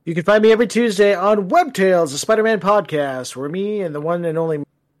 You can find me every Tuesday on Web Tales, a Spider-Man podcast, where me and the one and only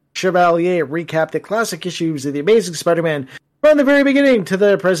Chevalier recap the classic issues of The Amazing Spider-Man from the very beginning to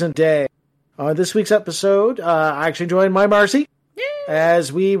the present day. On this week's episode, I actually joined my Marcy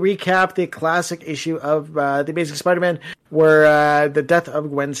as we recap the classic issue of The Amazing Spider-Man, where the death of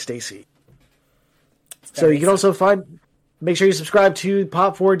Gwen Stacy. So you can also make sure you subscribe to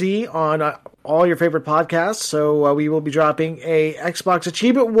Pop4D on all your favorite podcasts. So we will be dropping a Xbox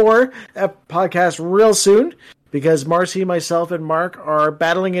Achievement War podcast real soon, because Marcy, myself, and Mark are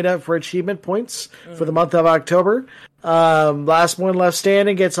battling it out for achievement points for the month of October. Last one left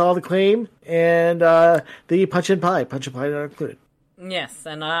standing gets all the claim, and the Punch and Pie not included. Yes,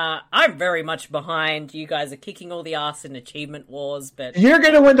 and I'm very much behind. You guys are kicking all the ass in achievement wars, but you're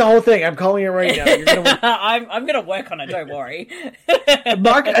going to win the whole thing. I'm calling it right now. You're gonna win. I'm going to work on it. Don't worry.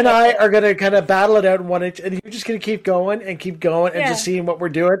 Mark and I are going to kind of battle it out in one inch, and you're just going to keep going and just seeing what we're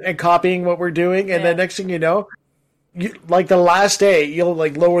doing and copying what we're doing, and then next thing you know, like the last day, you'll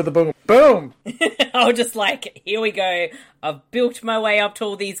lower the boom. Boom! I'll just here we go. I've built my way up to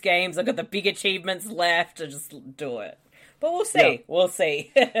all these games. I've got the big achievements left. I just do it. But we'll see. Yeah. We'll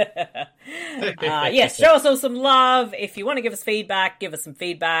see. Yes, show us all some love. If you want to give us feedback, give us some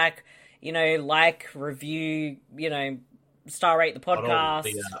feedback. Review, star rate the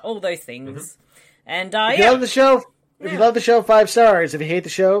podcast, all those things. And if you love the show, if you love the show, 5 stars. If you hate the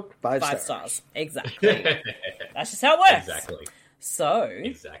show, 5 stars. Exactly. That's just how it works. Exactly. So,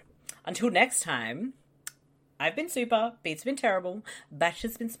 until next time, I've been Super, Beats been terrible, Batch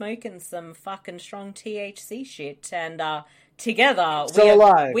has been smoking some fucking strong THC shit, and together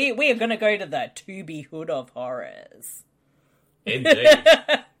we are going to go to the Tubi Hood of Horrors. Indeed.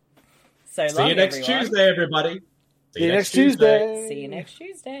 So see you next Tuesday, everybody. See you next Tuesday. See you next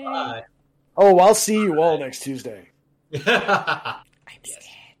Tuesday. Bye. Oh, I'll see you all next Tuesday. I'm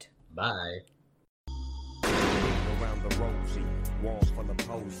scared. Bye. Around the rosy, Wall full of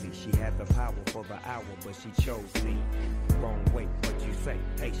posy. She had the power for the hour, but she chose the wrong way. But you say,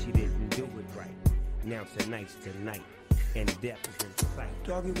 hey, she didn't do it right. Now tonight's tonight, and death is in sight.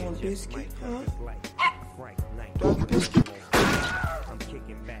 Doggy want biscuit, huh? Doggy biscuit. I'm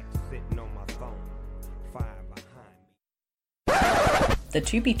kicking back, sitting on my phone. Fire behind me. The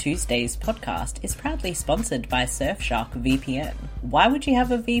To Be Tuesdays podcast is proudly sponsored by Surfshark VPN. Why would you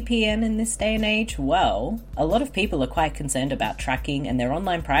have a VPN in this day and age? Well, a lot of people are quite concerned about tracking and their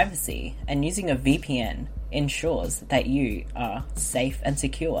online privacy, and using a VPN ensures that you are safe and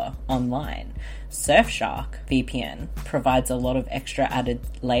secure online. Surfshark VPN provides a lot of extra added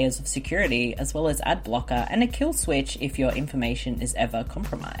layers of security, as well as ad blocker and a kill switch if your information is ever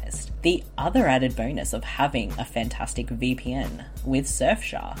compromised. The other added bonus of having a fantastic VPN with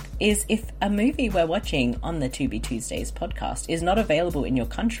Surfshark is if a movie we're watching on the To Be Tuesdays podcast is not available in your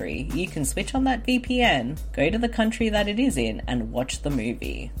country, you can switch on that VPN, go to the country that it is in, and watch the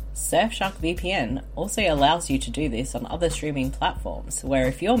movie. Surfshark VPN also allows you to do this on other streaming platforms, where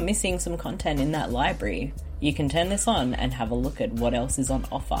if you're missing some content in that library, you can turn this on and have a look at what else is on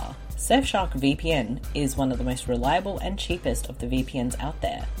offer. Surfshark VPN is one of the most reliable and cheapest of the VPNs out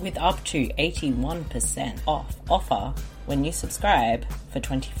there, with up to 81% off offer when you subscribe for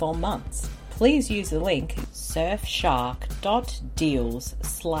 24 months. Please use the link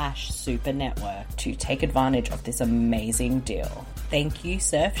surfshark.deals/supernetwork to take advantage of this amazing deal. Thank you,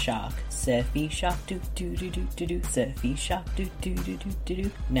 Surfshark. Surfy shark do do do do do do. Surfy shark do do do do do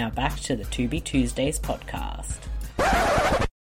do. Now back to the To Be Tuesdays podcast.